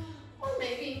strengthening, or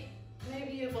maybe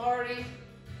you've already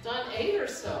done 8 or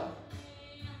so.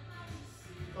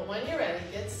 But when you're ready,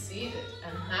 get seated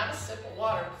and have a sip of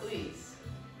water, please.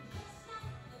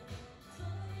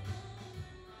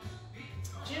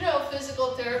 Do you know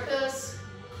physical therapists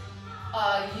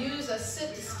use a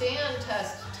sit-to-stand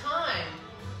test time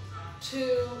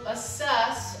to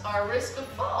assess our risk of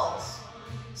falls?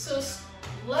 So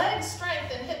leg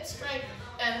strength and hip strength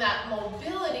and that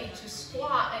mobility to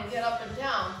squat and get up and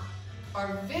down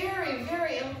are very,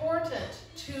 very important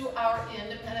to our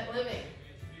independent living.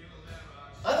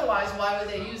 Otherwise, why would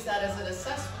they use that as an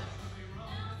assessment?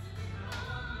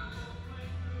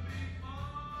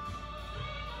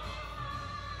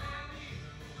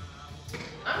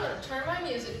 I'm going to turn my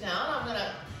music down. I'm going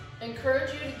to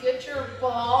encourage you to get your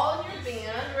ball and your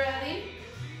band ready.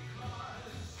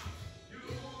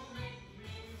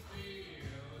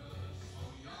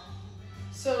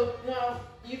 So now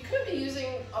you could be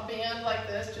using a band like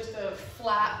this, just a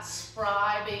flat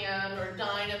Spry band or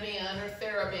Dyna band or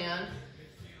TheraBand.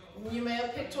 You may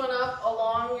have picked one up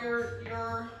along your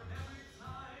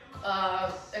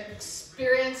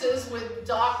experiences with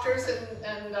doctors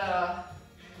and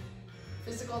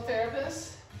physical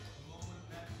therapists.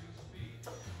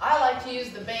 I like to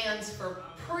use the bands for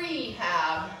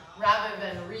prehab rather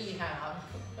than rehab.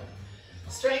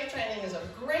 Strength training is a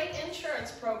great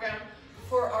insurance program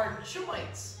for our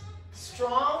joints.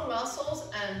 Strong muscles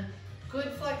and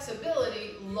good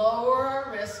flexibility, lower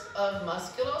our risk of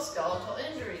musculoskeletal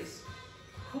injuries.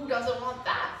 Who doesn't want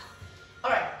that?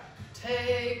 All right,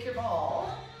 take your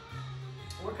ball.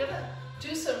 We're gonna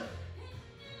do some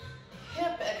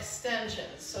hip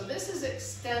extensions. So this is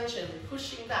extension,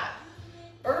 pushing back.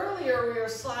 Earlier we were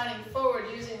sliding forward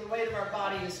using the weight of our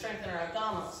body to strengthen our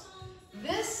abdominals.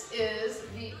 This is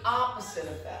the opposite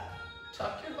of that.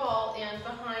 Tuck your ball in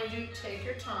behind you, take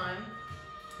your time,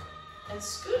 and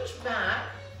scooch back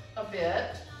a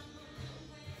bit.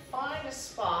 Find a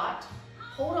spot,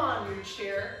 hold on to your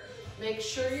chair, make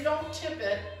sure you don't tip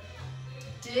it,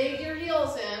 dig your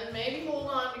heels in, maybe hold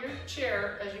on to your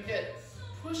chair as you get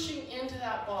pushing into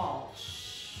that ball.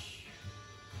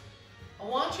 I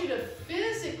want you to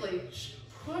physically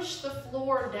push the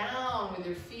floor down with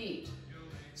your feet.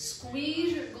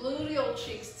 Squeeze your gluteal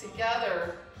cheeks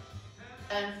together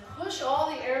and push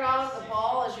all the air out of the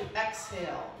ball as you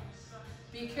exhale.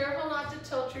 Be careful not to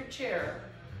tilt your chair.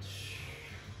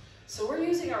 So we're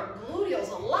using our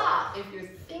gluteals a lot if you're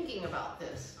thinking about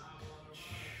this.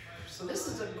 So this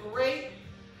is a great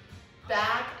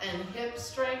back and hip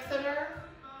strengthener,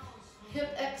 hip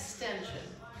extension.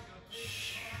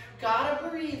 Gotta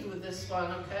breathe with this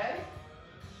one, okay?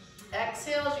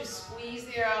 Exhale as you squeeze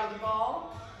the air out of the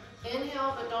ball.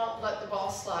 Inhale, but don't let the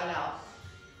ball slide out.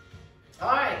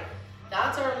 All right,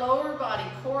 that's our lower body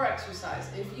core exercise.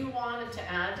 If you wanted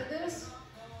to add to this,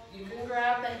 you can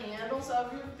grab the handles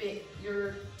of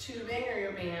your tubing or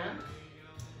your band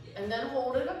and then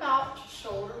hold it about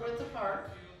shoulder width apart.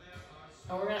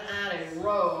 And we're gonna add a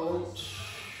row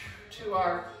to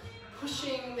our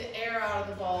pushing the air out of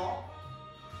the ball,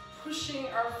 pushing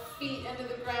our feet into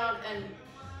the ground and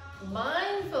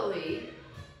mindfully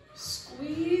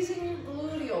squeezing your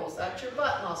gluteals, that's your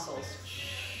butt muscles.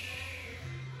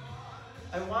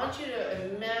 I want you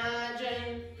to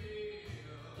imagine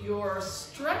you're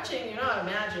stretching,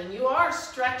 you are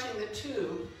stretching the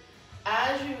tube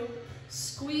as you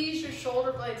squeeze your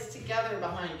shoulder blades together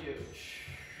behind you.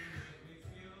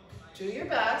 Do your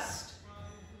best.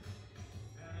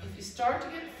 If you start to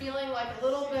get feeling like a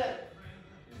little bit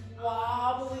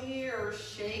wobbly or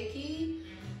shaky,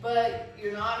 but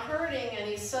you're not hurting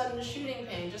any sudden shooting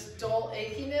pain, just dull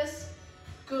achiness,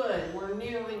 good, we're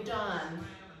nearly done.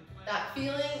 That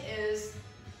feeling is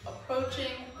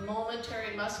approaching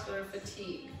momentary muscular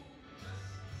fatigue.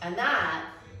 And that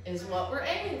is what we're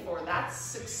aiming for. That's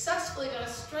successfully going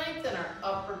to strengthen our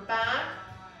upper back,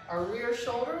 our rear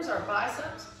shoulders, our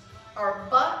biceps, our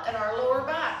butt, and our lower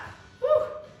back. Woo!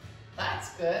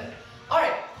 That's good. All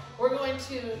right, we're going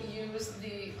to use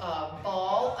the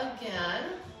ball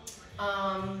again,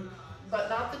 but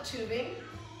not the tubing.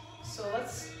 So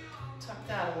let's tuck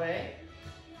that away.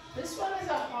 This one is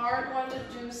a hard one to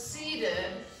do seated,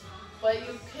 but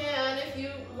you can if you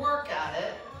work at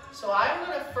it. So I'm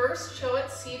going to first show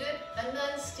it seated and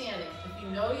then standing. If you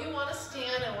know you want to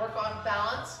stand and work on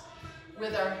balance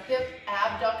with our hip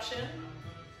abduction,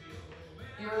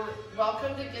 you're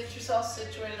welcome to get yourself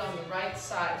situated on the right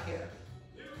side here.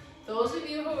 Those of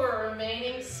you who are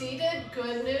remaining seated,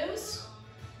 good news.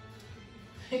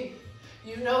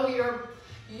 You're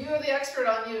the expert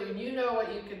on you, and you know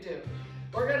what you can do.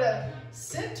 We're gonna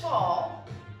sit tall,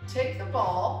 take the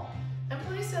ball, and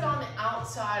place it on the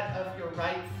outside of your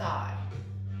right thigh.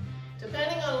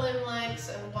 Depending on limb lengths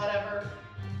and whatever,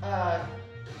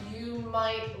 you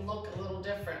might look a little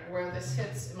different. Where this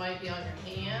hits, it might be on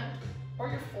your hand, or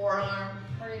your forearm,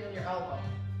 or even your elbow.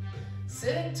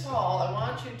 Sitting tall, I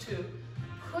want you to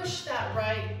push that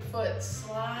right foot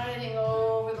sliding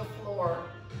over the floor.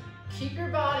 Keep your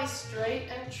body straight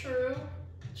and true,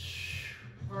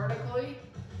 vertically.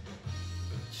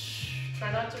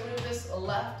 Try not to move this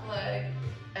left leg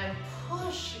and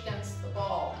push against the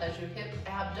ball as you hip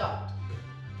abduct.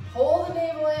 Hold the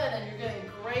navel in and you're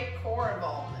getting great core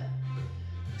involvement.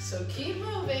 So keep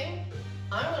moving.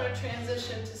 I'm going to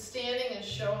transition to standing and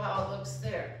show how it looks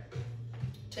there.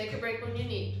 Take a break when you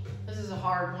need. This is a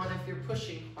hard one if you're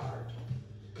pushing hard.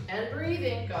 And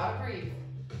breathing, gotta breathe.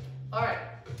 All right,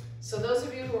 so those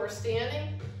of you who are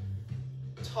standing,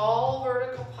 tall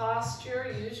vertical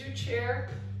posture, use your chair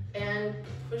and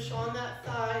push on that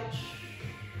thigh.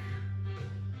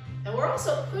 And we're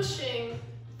also pushing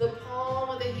the palm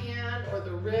of the hand or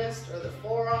the wrist or the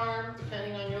forearm,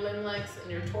 depending on your limb length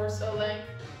and your torso length.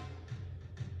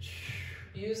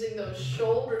 Using those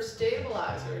shoulder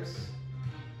stabilizers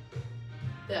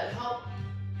that help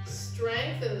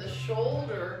strengthen the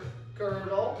shoulder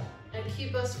girdle and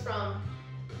keep us from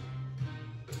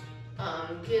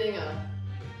getting a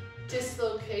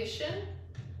dislocation,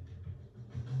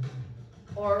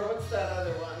 or what's that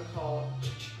other one called?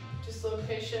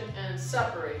 dislocation, and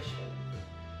separation.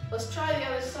 Let's try the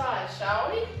other side,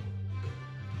 shall we?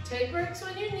 Take breaks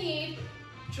when you need.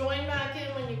 Join back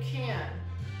in when you can.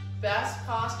 Best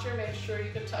posture, make sure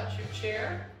you can touch your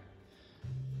chair.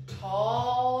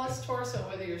 Tallest torso,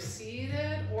 whether you're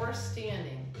seated or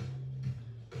standing.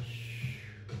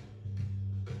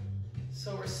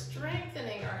 So we're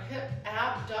strengthening our hip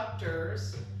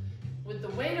abductors with the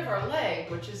weight of our leg,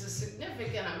 which is a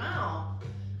significant amount,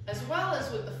 as well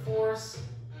as with the force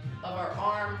of our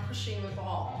arm pushing the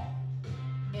ball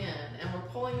in. And we're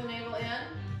pulling the navel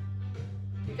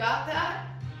in. You got that?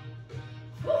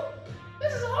 Whew,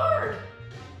 this is hard.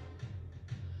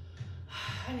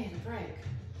 I need a break.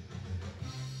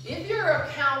 If you're a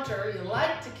counter, you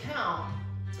like to count,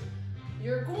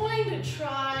 you're going to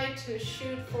try to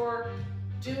shoot for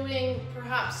doing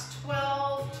perhaps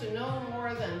 12 to no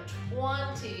more than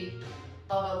 20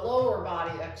 of a lower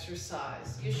body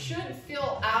exercise. You should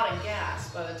feel out of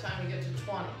gas by the time you get to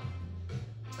 20.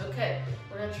 Okay,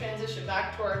 we're going to transition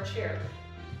back to our chair.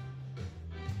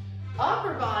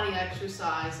 Upper body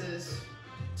exercises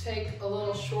take a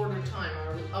little shorter time.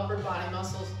 Our upper body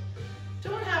muscles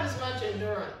don't have as much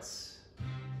endurance.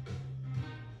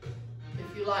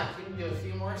 If you like, you can do a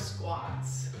few more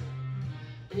squats.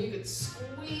 And you could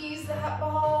squeeze that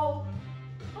ball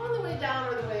on the way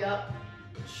down or the way up.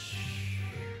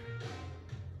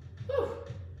 Whew.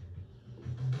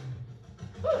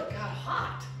 Whew, it got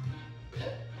hot.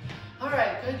 All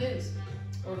right, good news.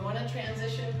 We're going to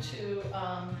transition to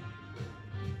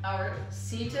our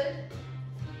seated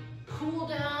cool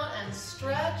down and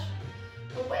stretch.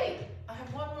 But wait, I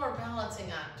have one more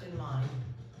balancing act in mind.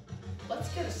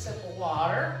 Let's get a sip of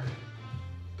water.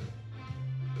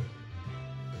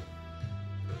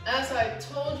 As I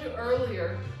told you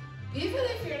earlier, even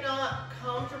if you're not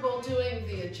comfortable doing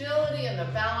the agility and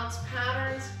the balance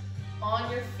patterns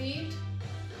on your feet,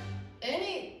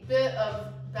 any bit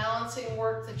of balancing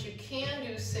work that you can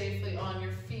do safely on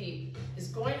your feet is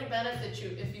going to benefit you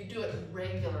if you do it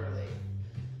regularly.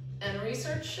 And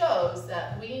research shows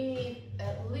that we need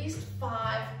at least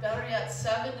 5, better yet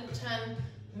 7 to 10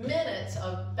 minutes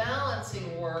of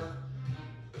balancing work,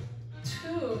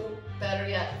 2, better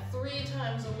yet 3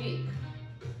 times a week.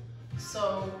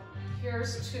 So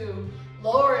here's to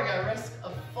lowering our risk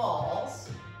of falls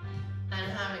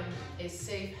and having a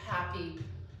safe, happy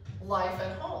life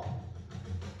at home.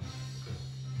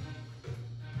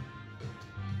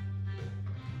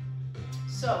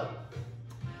 So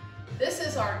this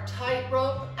is our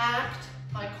tightrope act.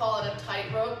 I call it a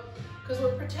tightrope because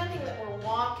we're pretending that we're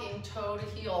walking toe to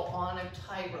heel on a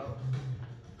tightrope.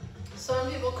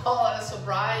 Some people call it a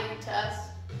sobriety test,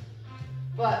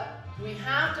 but we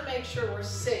have to make sure we're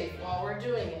safe while we're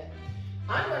doing it.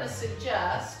 I'm going to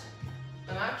suggest,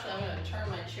 and actually I'm going to turn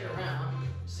my chair around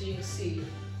so you can see.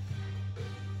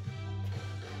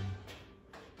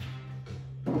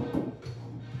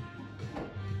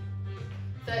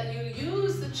 That you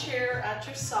use the chair at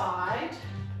your side,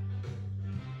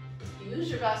 use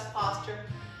your best posture,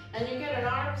 and you get an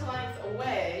arm's length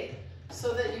away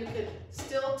so that you could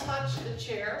still touch the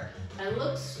chair and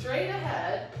look straight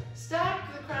ahead,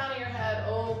 stack the crown of your head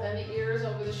and the ears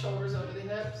over the shoulders, over the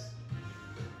hips.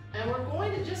 And we're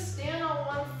going to just stand on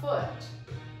one foot.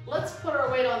 Let's put our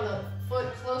weight on the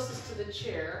foot closest to the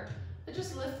chair and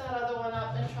just lift that other one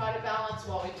up and try to balance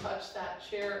while we touch that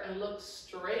chair and look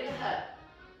straight ahead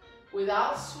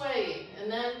without swaying.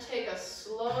 And then take a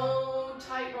slow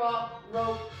tightrope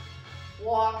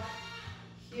walk,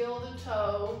 heel to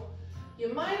toe.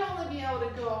 You might only be able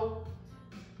to go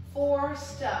 4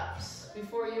 steps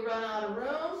before you run out of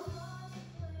room.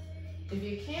 If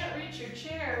you can't reach your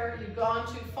chair, you've gone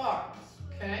too far,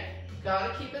 okay?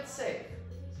 Gotta keep it safe.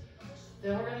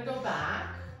 Then we're gonna go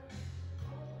back.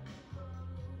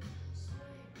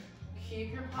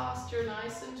 Keep your posture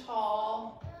nice and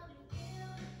tall.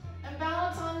 And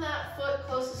balance on that foot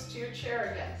closest to your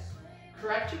chair again.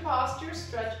 Correct your posture,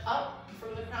 stretch up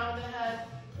from the crown of the head,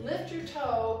 lift your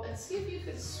toe, and see if you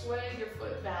could sway your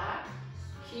foot back,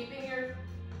 keeping your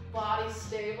body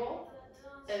stable,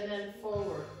 and then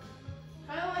forward.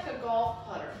 Kind of like a golf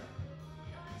putter.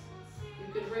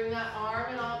 You could bring that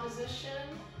arm in opposition.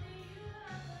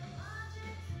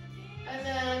 And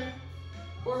then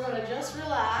we're going to just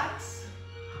relax.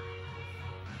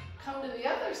 Come to the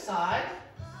other side,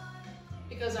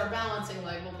 because our balancing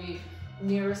leg will be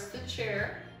nearest the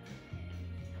chair.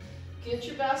 Get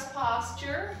your best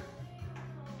posture.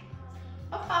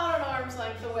 About an arm's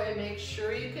length away. Make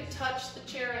sure you can touch the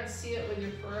chair and see it with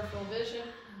your peripheral vision.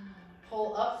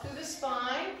 Pull up through the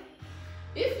spine.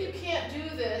 If you can't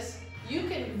do this, you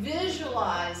can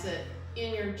visualize it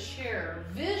in your chair.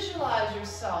 Visualize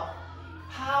yourself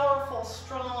powerful,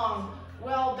 strong,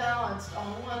 well balanced on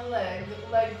one leg,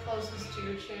 the leg closest to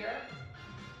your chair.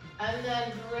 And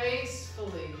then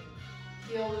gracefully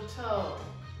heel to toe,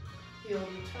 heel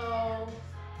to toe,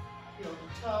 heel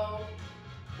to toe.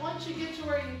 Once you get to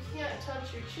where you can't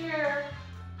touch your chair,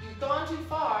 you've gone too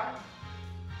far,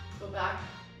 go back.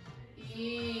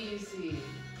 Easy.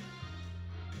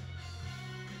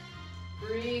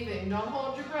 Breathing, don't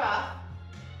hold your breath.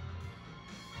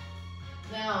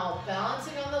 Now,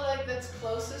 balancing on the leg that's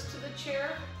closest to the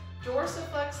chair,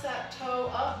 dorsiflex that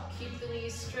toe up, keep the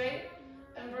knees straight,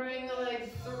 and bring the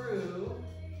leg through,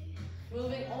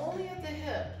 moving only at the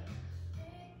hip.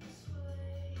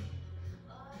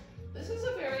 This is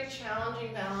a very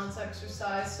challenging balance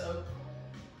exercise, so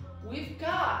we've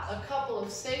got a couple of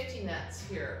safety nets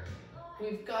here.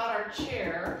 We've got our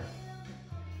chair,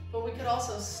 but we could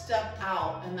also step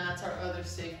out, and that's our other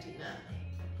safety net.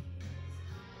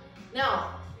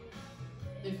 Now,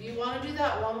 if you want to do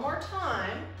that one more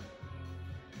time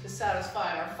to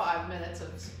satisfy our 5 minutes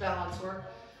of balance work,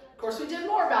 of course we did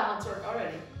more balance work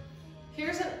already.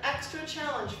 Here's an extra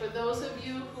challenge for those of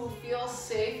you who feel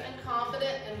safe and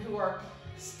confident and who are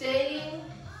staying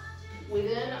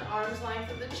within arm's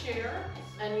length of the chair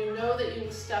and you know that you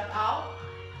can step out.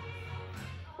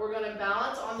 We're going to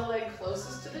balance on the leg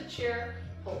closest to the chair,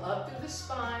 pull up through the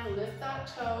spine, lift that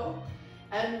toe.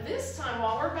 And this time,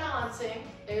 while we're balancing,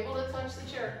 able to touch the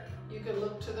chair, you could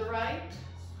look to the right,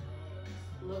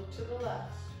 look to the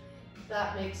left.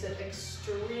 That makes it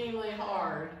extremely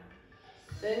hard.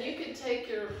 Then you could take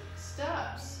your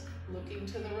steps, looking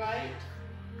to the right,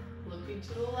 looking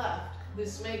to the left.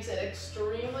 This makes it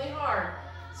extremely hard.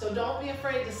 So don't be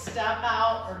afraid to step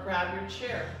out or grab your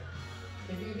chair.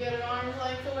 If you get an arm's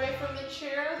length away from the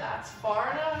chair, that's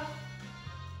far enough.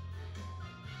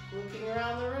 Looking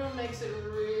around the room makes it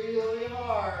really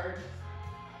hard.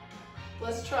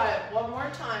 Let's try it one more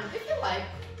time, if you like.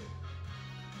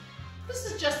 This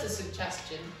is just a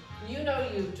suggestion. You know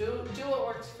you, do what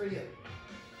works for you.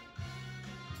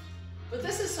 But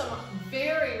this is some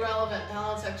very relevant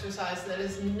balance exercise that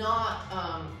is not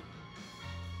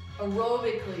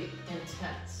aerobically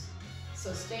intense.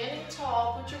 So standing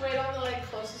tall, put your weight on the leg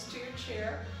closest to your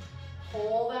chair.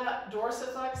 Hold that,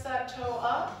 dorsiflex that toe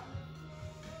up.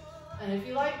 And if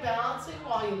you like balancing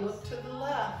while you look to the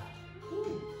left,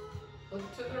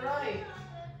 look to the right.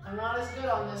 I'm not as good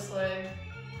on this leg.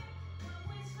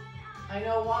 I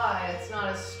know why, it's not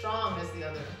as strong as the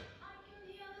other.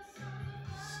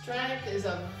 Strength is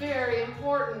a very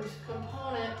important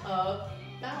component of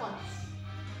balance.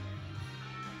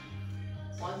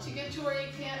 Once you get to where you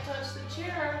can't touch the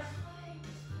chair,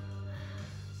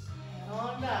 head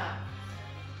on back.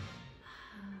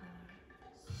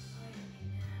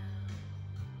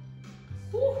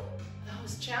 Whew, that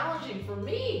was challenging for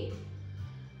me.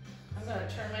 I'm going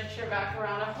to turn my chair back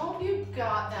around. I hope you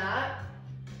got that.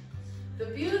 The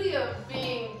beauty of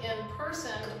being in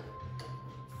person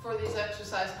for these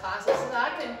exercise classes is I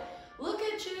can look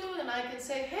at you and I can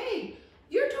say, hey,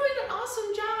 you're doing an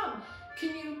awesome job.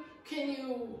 Can you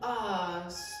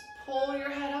pull your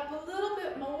head up a little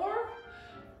bit more?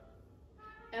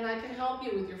 And I can help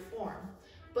you with your form.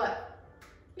 But,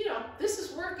 you know, this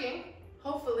is working,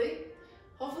 hopefully.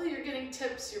 Hopefully you're getting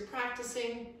tips, you're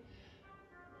practicing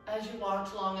as you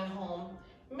watch along at home.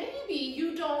 Maybe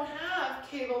you don't have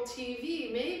cable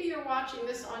TV. Maybe you're watching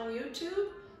this on YouTube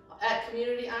at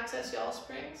Community Access Yellow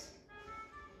Springs.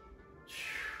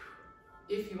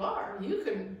 If you are, you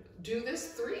can do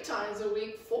this 3 times a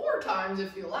week, 4 times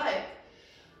if you like.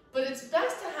 But it's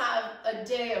best to have a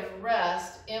day of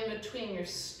rest in between your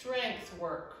strength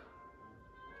work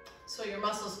so your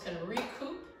muscles can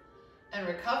recoup and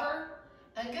recover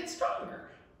and get stronger.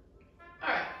 All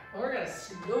right, we're gonna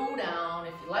slow down.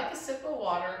 If you like a sip of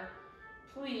water,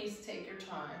 please take your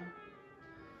time.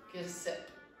 Get a sip.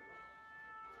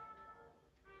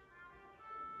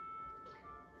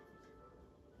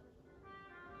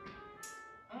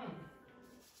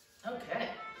 Okay,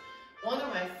 one of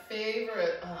my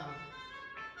favorite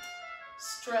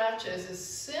stretches is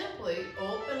simply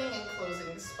opening and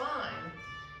closing the spine.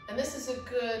 And this is a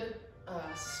good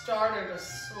starter to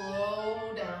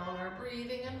slow down our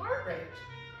breathing and heart rate.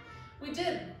 We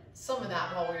did some of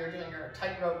that while we were doing our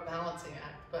tightrope balancing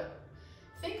act, but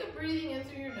think of breathing in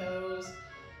through your nose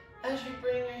as you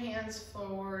bring your hands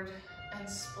forward and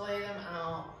splay them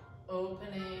out,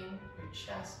 opening your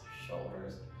chest,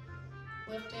 shoulders,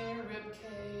 lifting your rib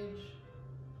cage,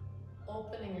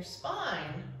 opening your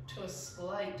spine to a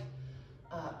slight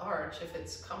arch if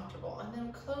it's comfortable, and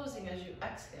then closing as you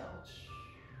exhale.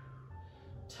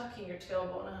 tucking your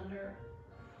tailbone under.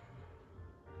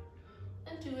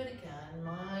 And do it again,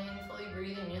 mindfully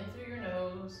breathing in through your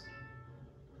nose.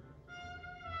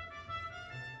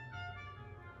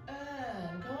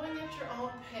 And going at your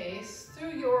own pace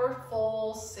through your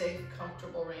full, safe,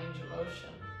 comfortable range of motion.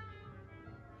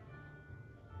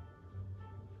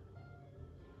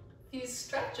 These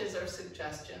stretches are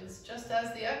suggestions, just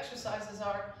as the exercises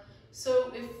are.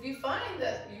 So if you find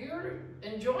that you're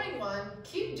enjoying one,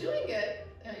 keep doing it.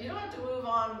 You don't have to move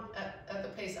on at the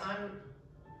pace I'm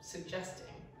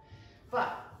suggesting.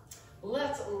 But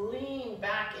let's lean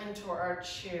back into our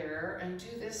chair and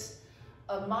do this,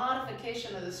 a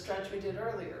modification of the stretch we did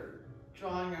earlier.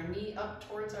 Drawing our knee up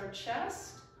towards our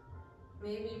chest,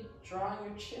 maybe drawing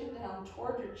your chin down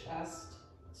toward your chest,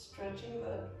 stretching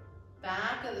the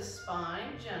back of the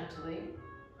spine gently.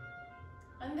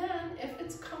 And then if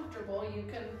it's comfortable, you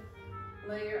can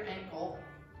lay your ankle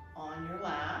on your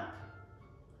lap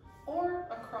or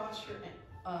across your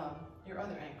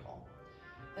other ankle.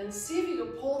 Then see if you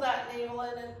can pull that navel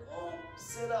in and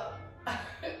sit up.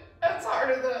 That's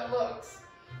harder than it looks.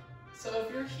 So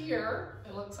if you're here,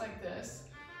 it looks like this,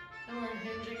 and we're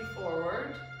hinging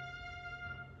forward.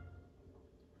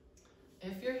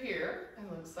 If you're here,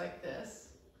 it looks like this.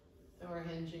 Then we're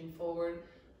hinging forward,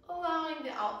 allowing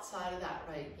the outside of that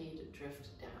right knee to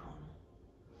drift down.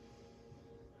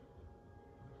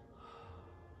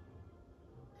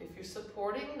 If you're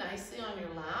supporting nicely on your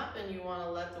lap and you want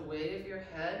to let the weight of your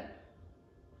head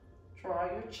draw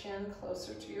your chin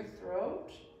closer to your throat,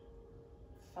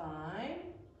 fine.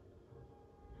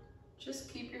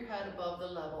 Just keep your head above the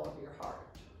level of your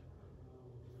heart.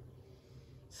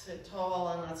 Sit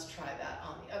tall, and let's try that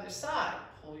on the other side.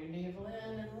 Pull your navel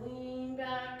in and lean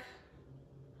back,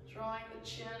 drawing the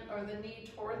chin or the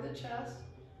knee toward the chest,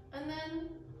 and then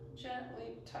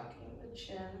gently tucking the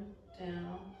chin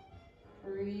down.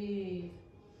 Breathe.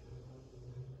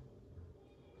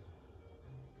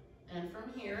 And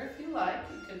from here, if you like,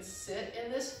 you can sit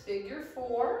in this figure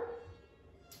 4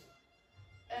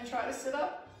 and try to sit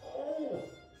up.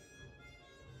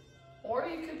 Or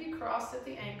you could be crossed at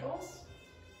the ankles,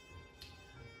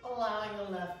 allowing the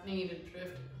left knee to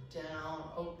drift down,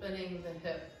 opening the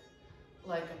hip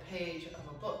like a page of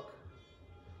a book.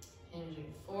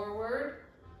 Hinging forward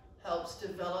helps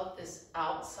develop this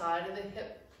outside of the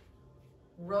hip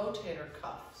rotator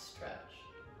cuff stretch.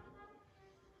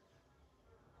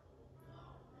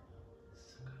 This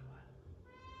is a good one.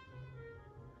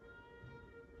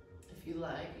 If you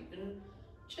like, you can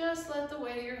just let the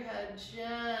weight of your head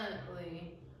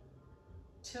gently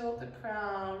tilt the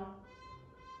crown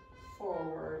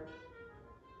forward.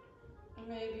 And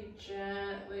maybe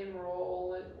gently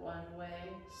roll it one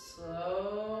way.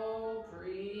 Slow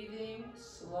breathing,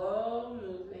 slow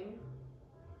moving,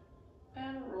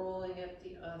 and rolling it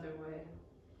the other way.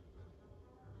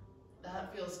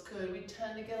 That feels good. We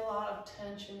tend to get a lot of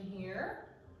tension here,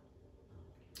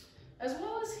 as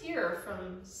well as here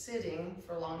from sitting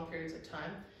for long periods of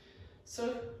time.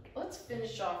 So let's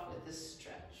finish off with this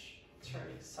stretch.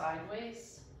 Turning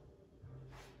sideways.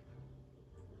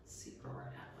 Let's see where we're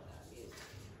at with that music.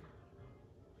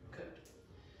 Good.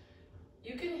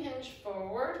 You can hinge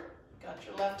forward. Got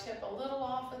your left hip a little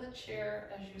off of the chair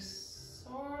as you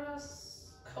sort of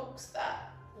coax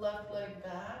that left leg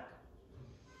back.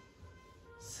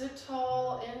 Sit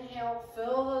tall, inhale,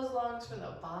 fill those lungs from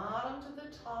the bottom to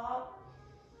the top.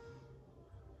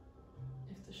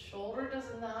 If the shoulder does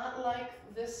not like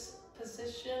this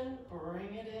position,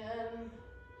 bring it in.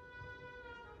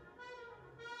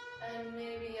 And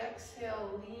maybe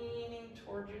exhale, leaning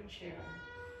toward your chair.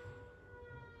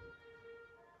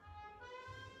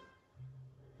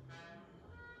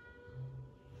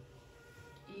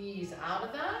 Ease out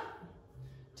of that.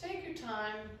 Take your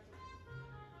time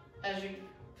as you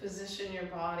position your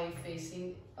body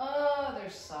facing the other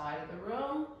side of the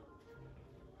room.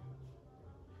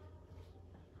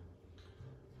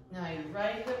 Now your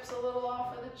right hip's a little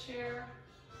off of the chair.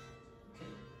 You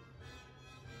can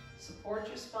support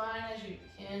your spine as you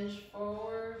hinge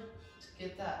forward to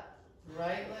get that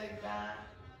right leg back.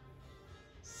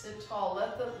 Sit tall.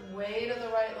 Let the weight of the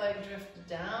right leg drift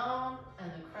down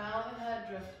and the crown of the head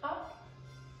drift up.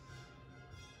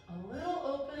 A little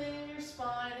opening in your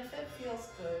spine if it feels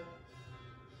good.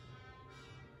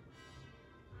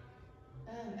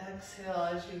 And exhale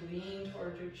as you lean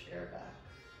toward your chair back.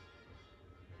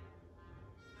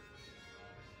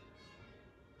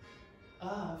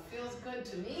 It feels good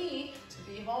to me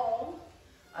to be home.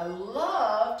 I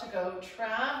love to go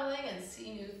traveling and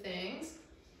see new things.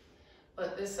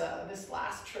 But this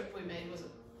last trip we made was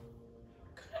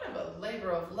kind of a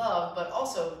labor of love, but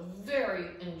also very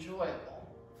enjoyable.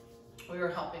 We were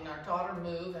helping our daughter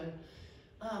move, and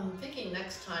thinking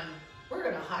next time we're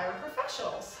going to hire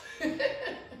professionals.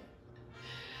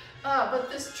 But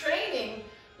this training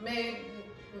made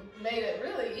it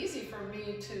really easy for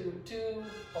me to do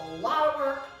a lot of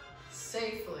work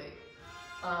safely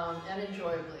and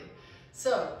enjoyably.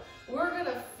 So we're going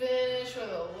to finish with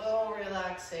a little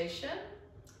relaxation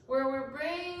where we're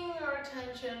bringing our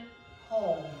attention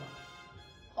home.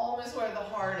 Home is where the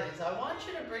heart is. I want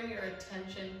you to bring your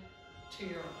attention to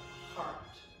your heart.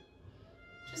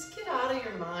 Just get out of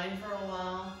your mind for a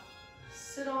while.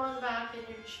 Sit on back in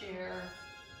your chair.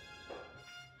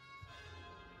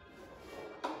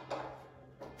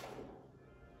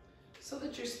 So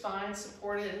that your spine's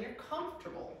supported and you're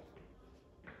comfortable.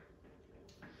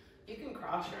 You can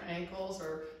cross your ankles,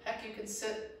 or heck, you can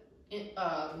sit in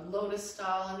lotus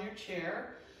style in your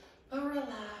chair, but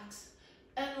relax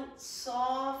and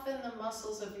soften the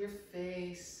muscles of your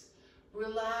face.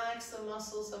 Relax the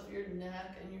muscles of your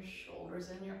neck and your shoulders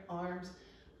and your arms.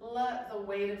 Let the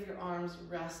weight of your arms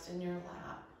rest in your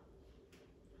lap.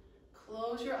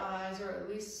 Close your eyes, or at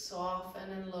least soften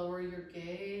and lower your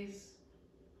gaze.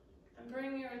 And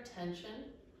bring your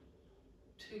attention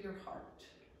to your heart.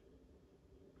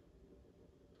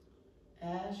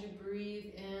 As you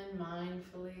breathe in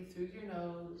mindfully through your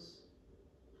nose,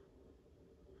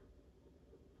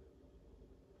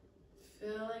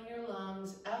 filling your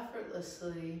lungs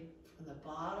effortlessly from the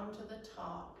bottom to the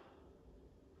top.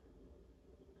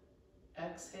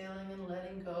 Exhaling and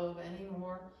letting go of any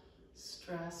more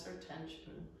stress or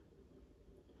tension.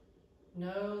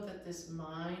 Know that this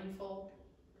mindful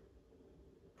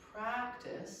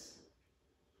practice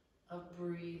of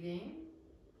breathing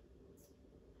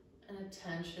and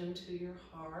attention to your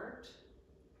heart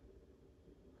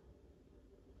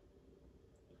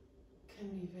can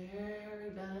be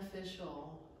very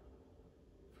beneficial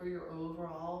for your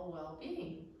overall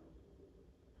well-being.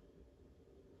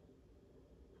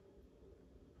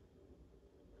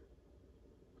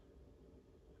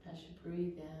 As you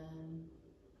breathe in,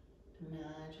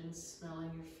 imagine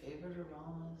smelling your favorite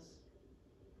aromas.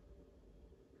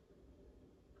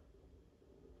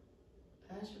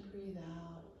 As you breathe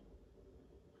out,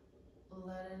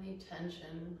 let any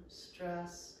tension,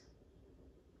 stress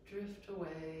drift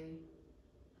away,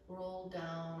 roll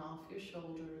down off your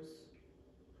shoulders,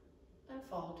 and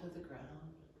fall to the ground.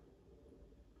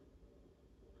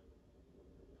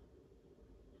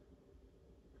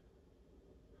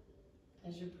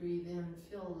 As you breathe in,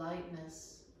 feel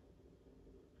lightness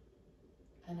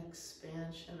and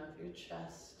expansion of your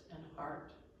chest and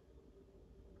heart,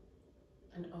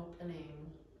 an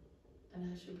opening.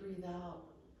 And as you breathe out,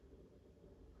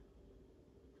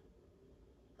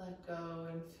 let go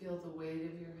and feel the weight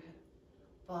of your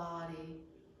body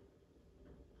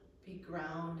be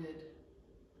grounded,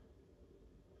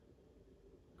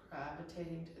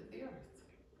 gravitating to the earth.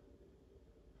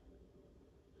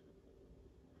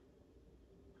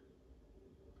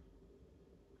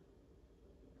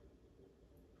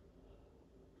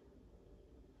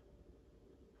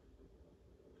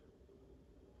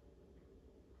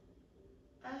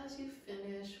 As you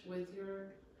finish with your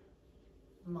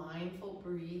mindful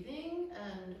breathing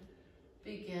and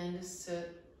begin to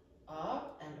sit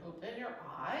up and open your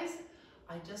eyes,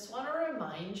 I just want to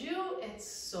remind you, it's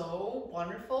so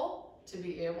wonderful to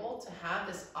be able to have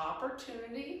this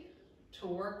opportunity to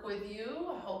work with you.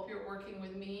 I hope you're working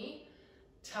with me.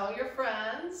 Tell your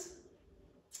friends.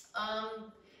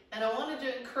 And I wanted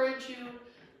to encourage you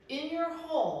in your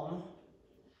home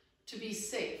to be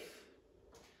safe.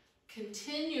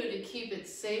 Continue to keep it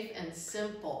safe and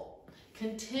simple.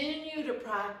 Continue to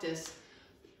practice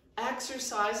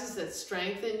exercises that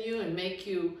strengthen you and make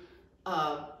you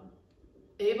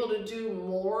able to do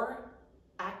more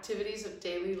activities of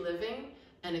daily living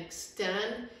and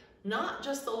extend not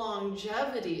just the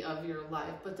longevity of your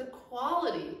life, but the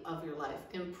quality of your life.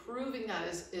 Improving that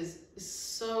is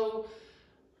so,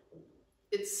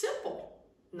 it's simple,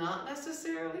 not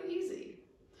necessarily easy.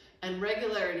 And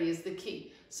regularity is the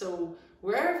key. So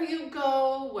wherever you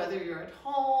go, whether you're at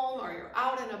home or you're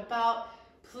out and about,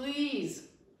 please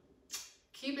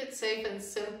keep it safe and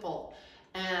simple.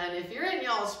 And if you're in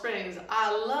Yellow Springs,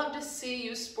 I love to see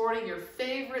you sporting your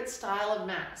favorite style of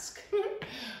mask.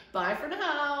 Bye for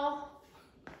now.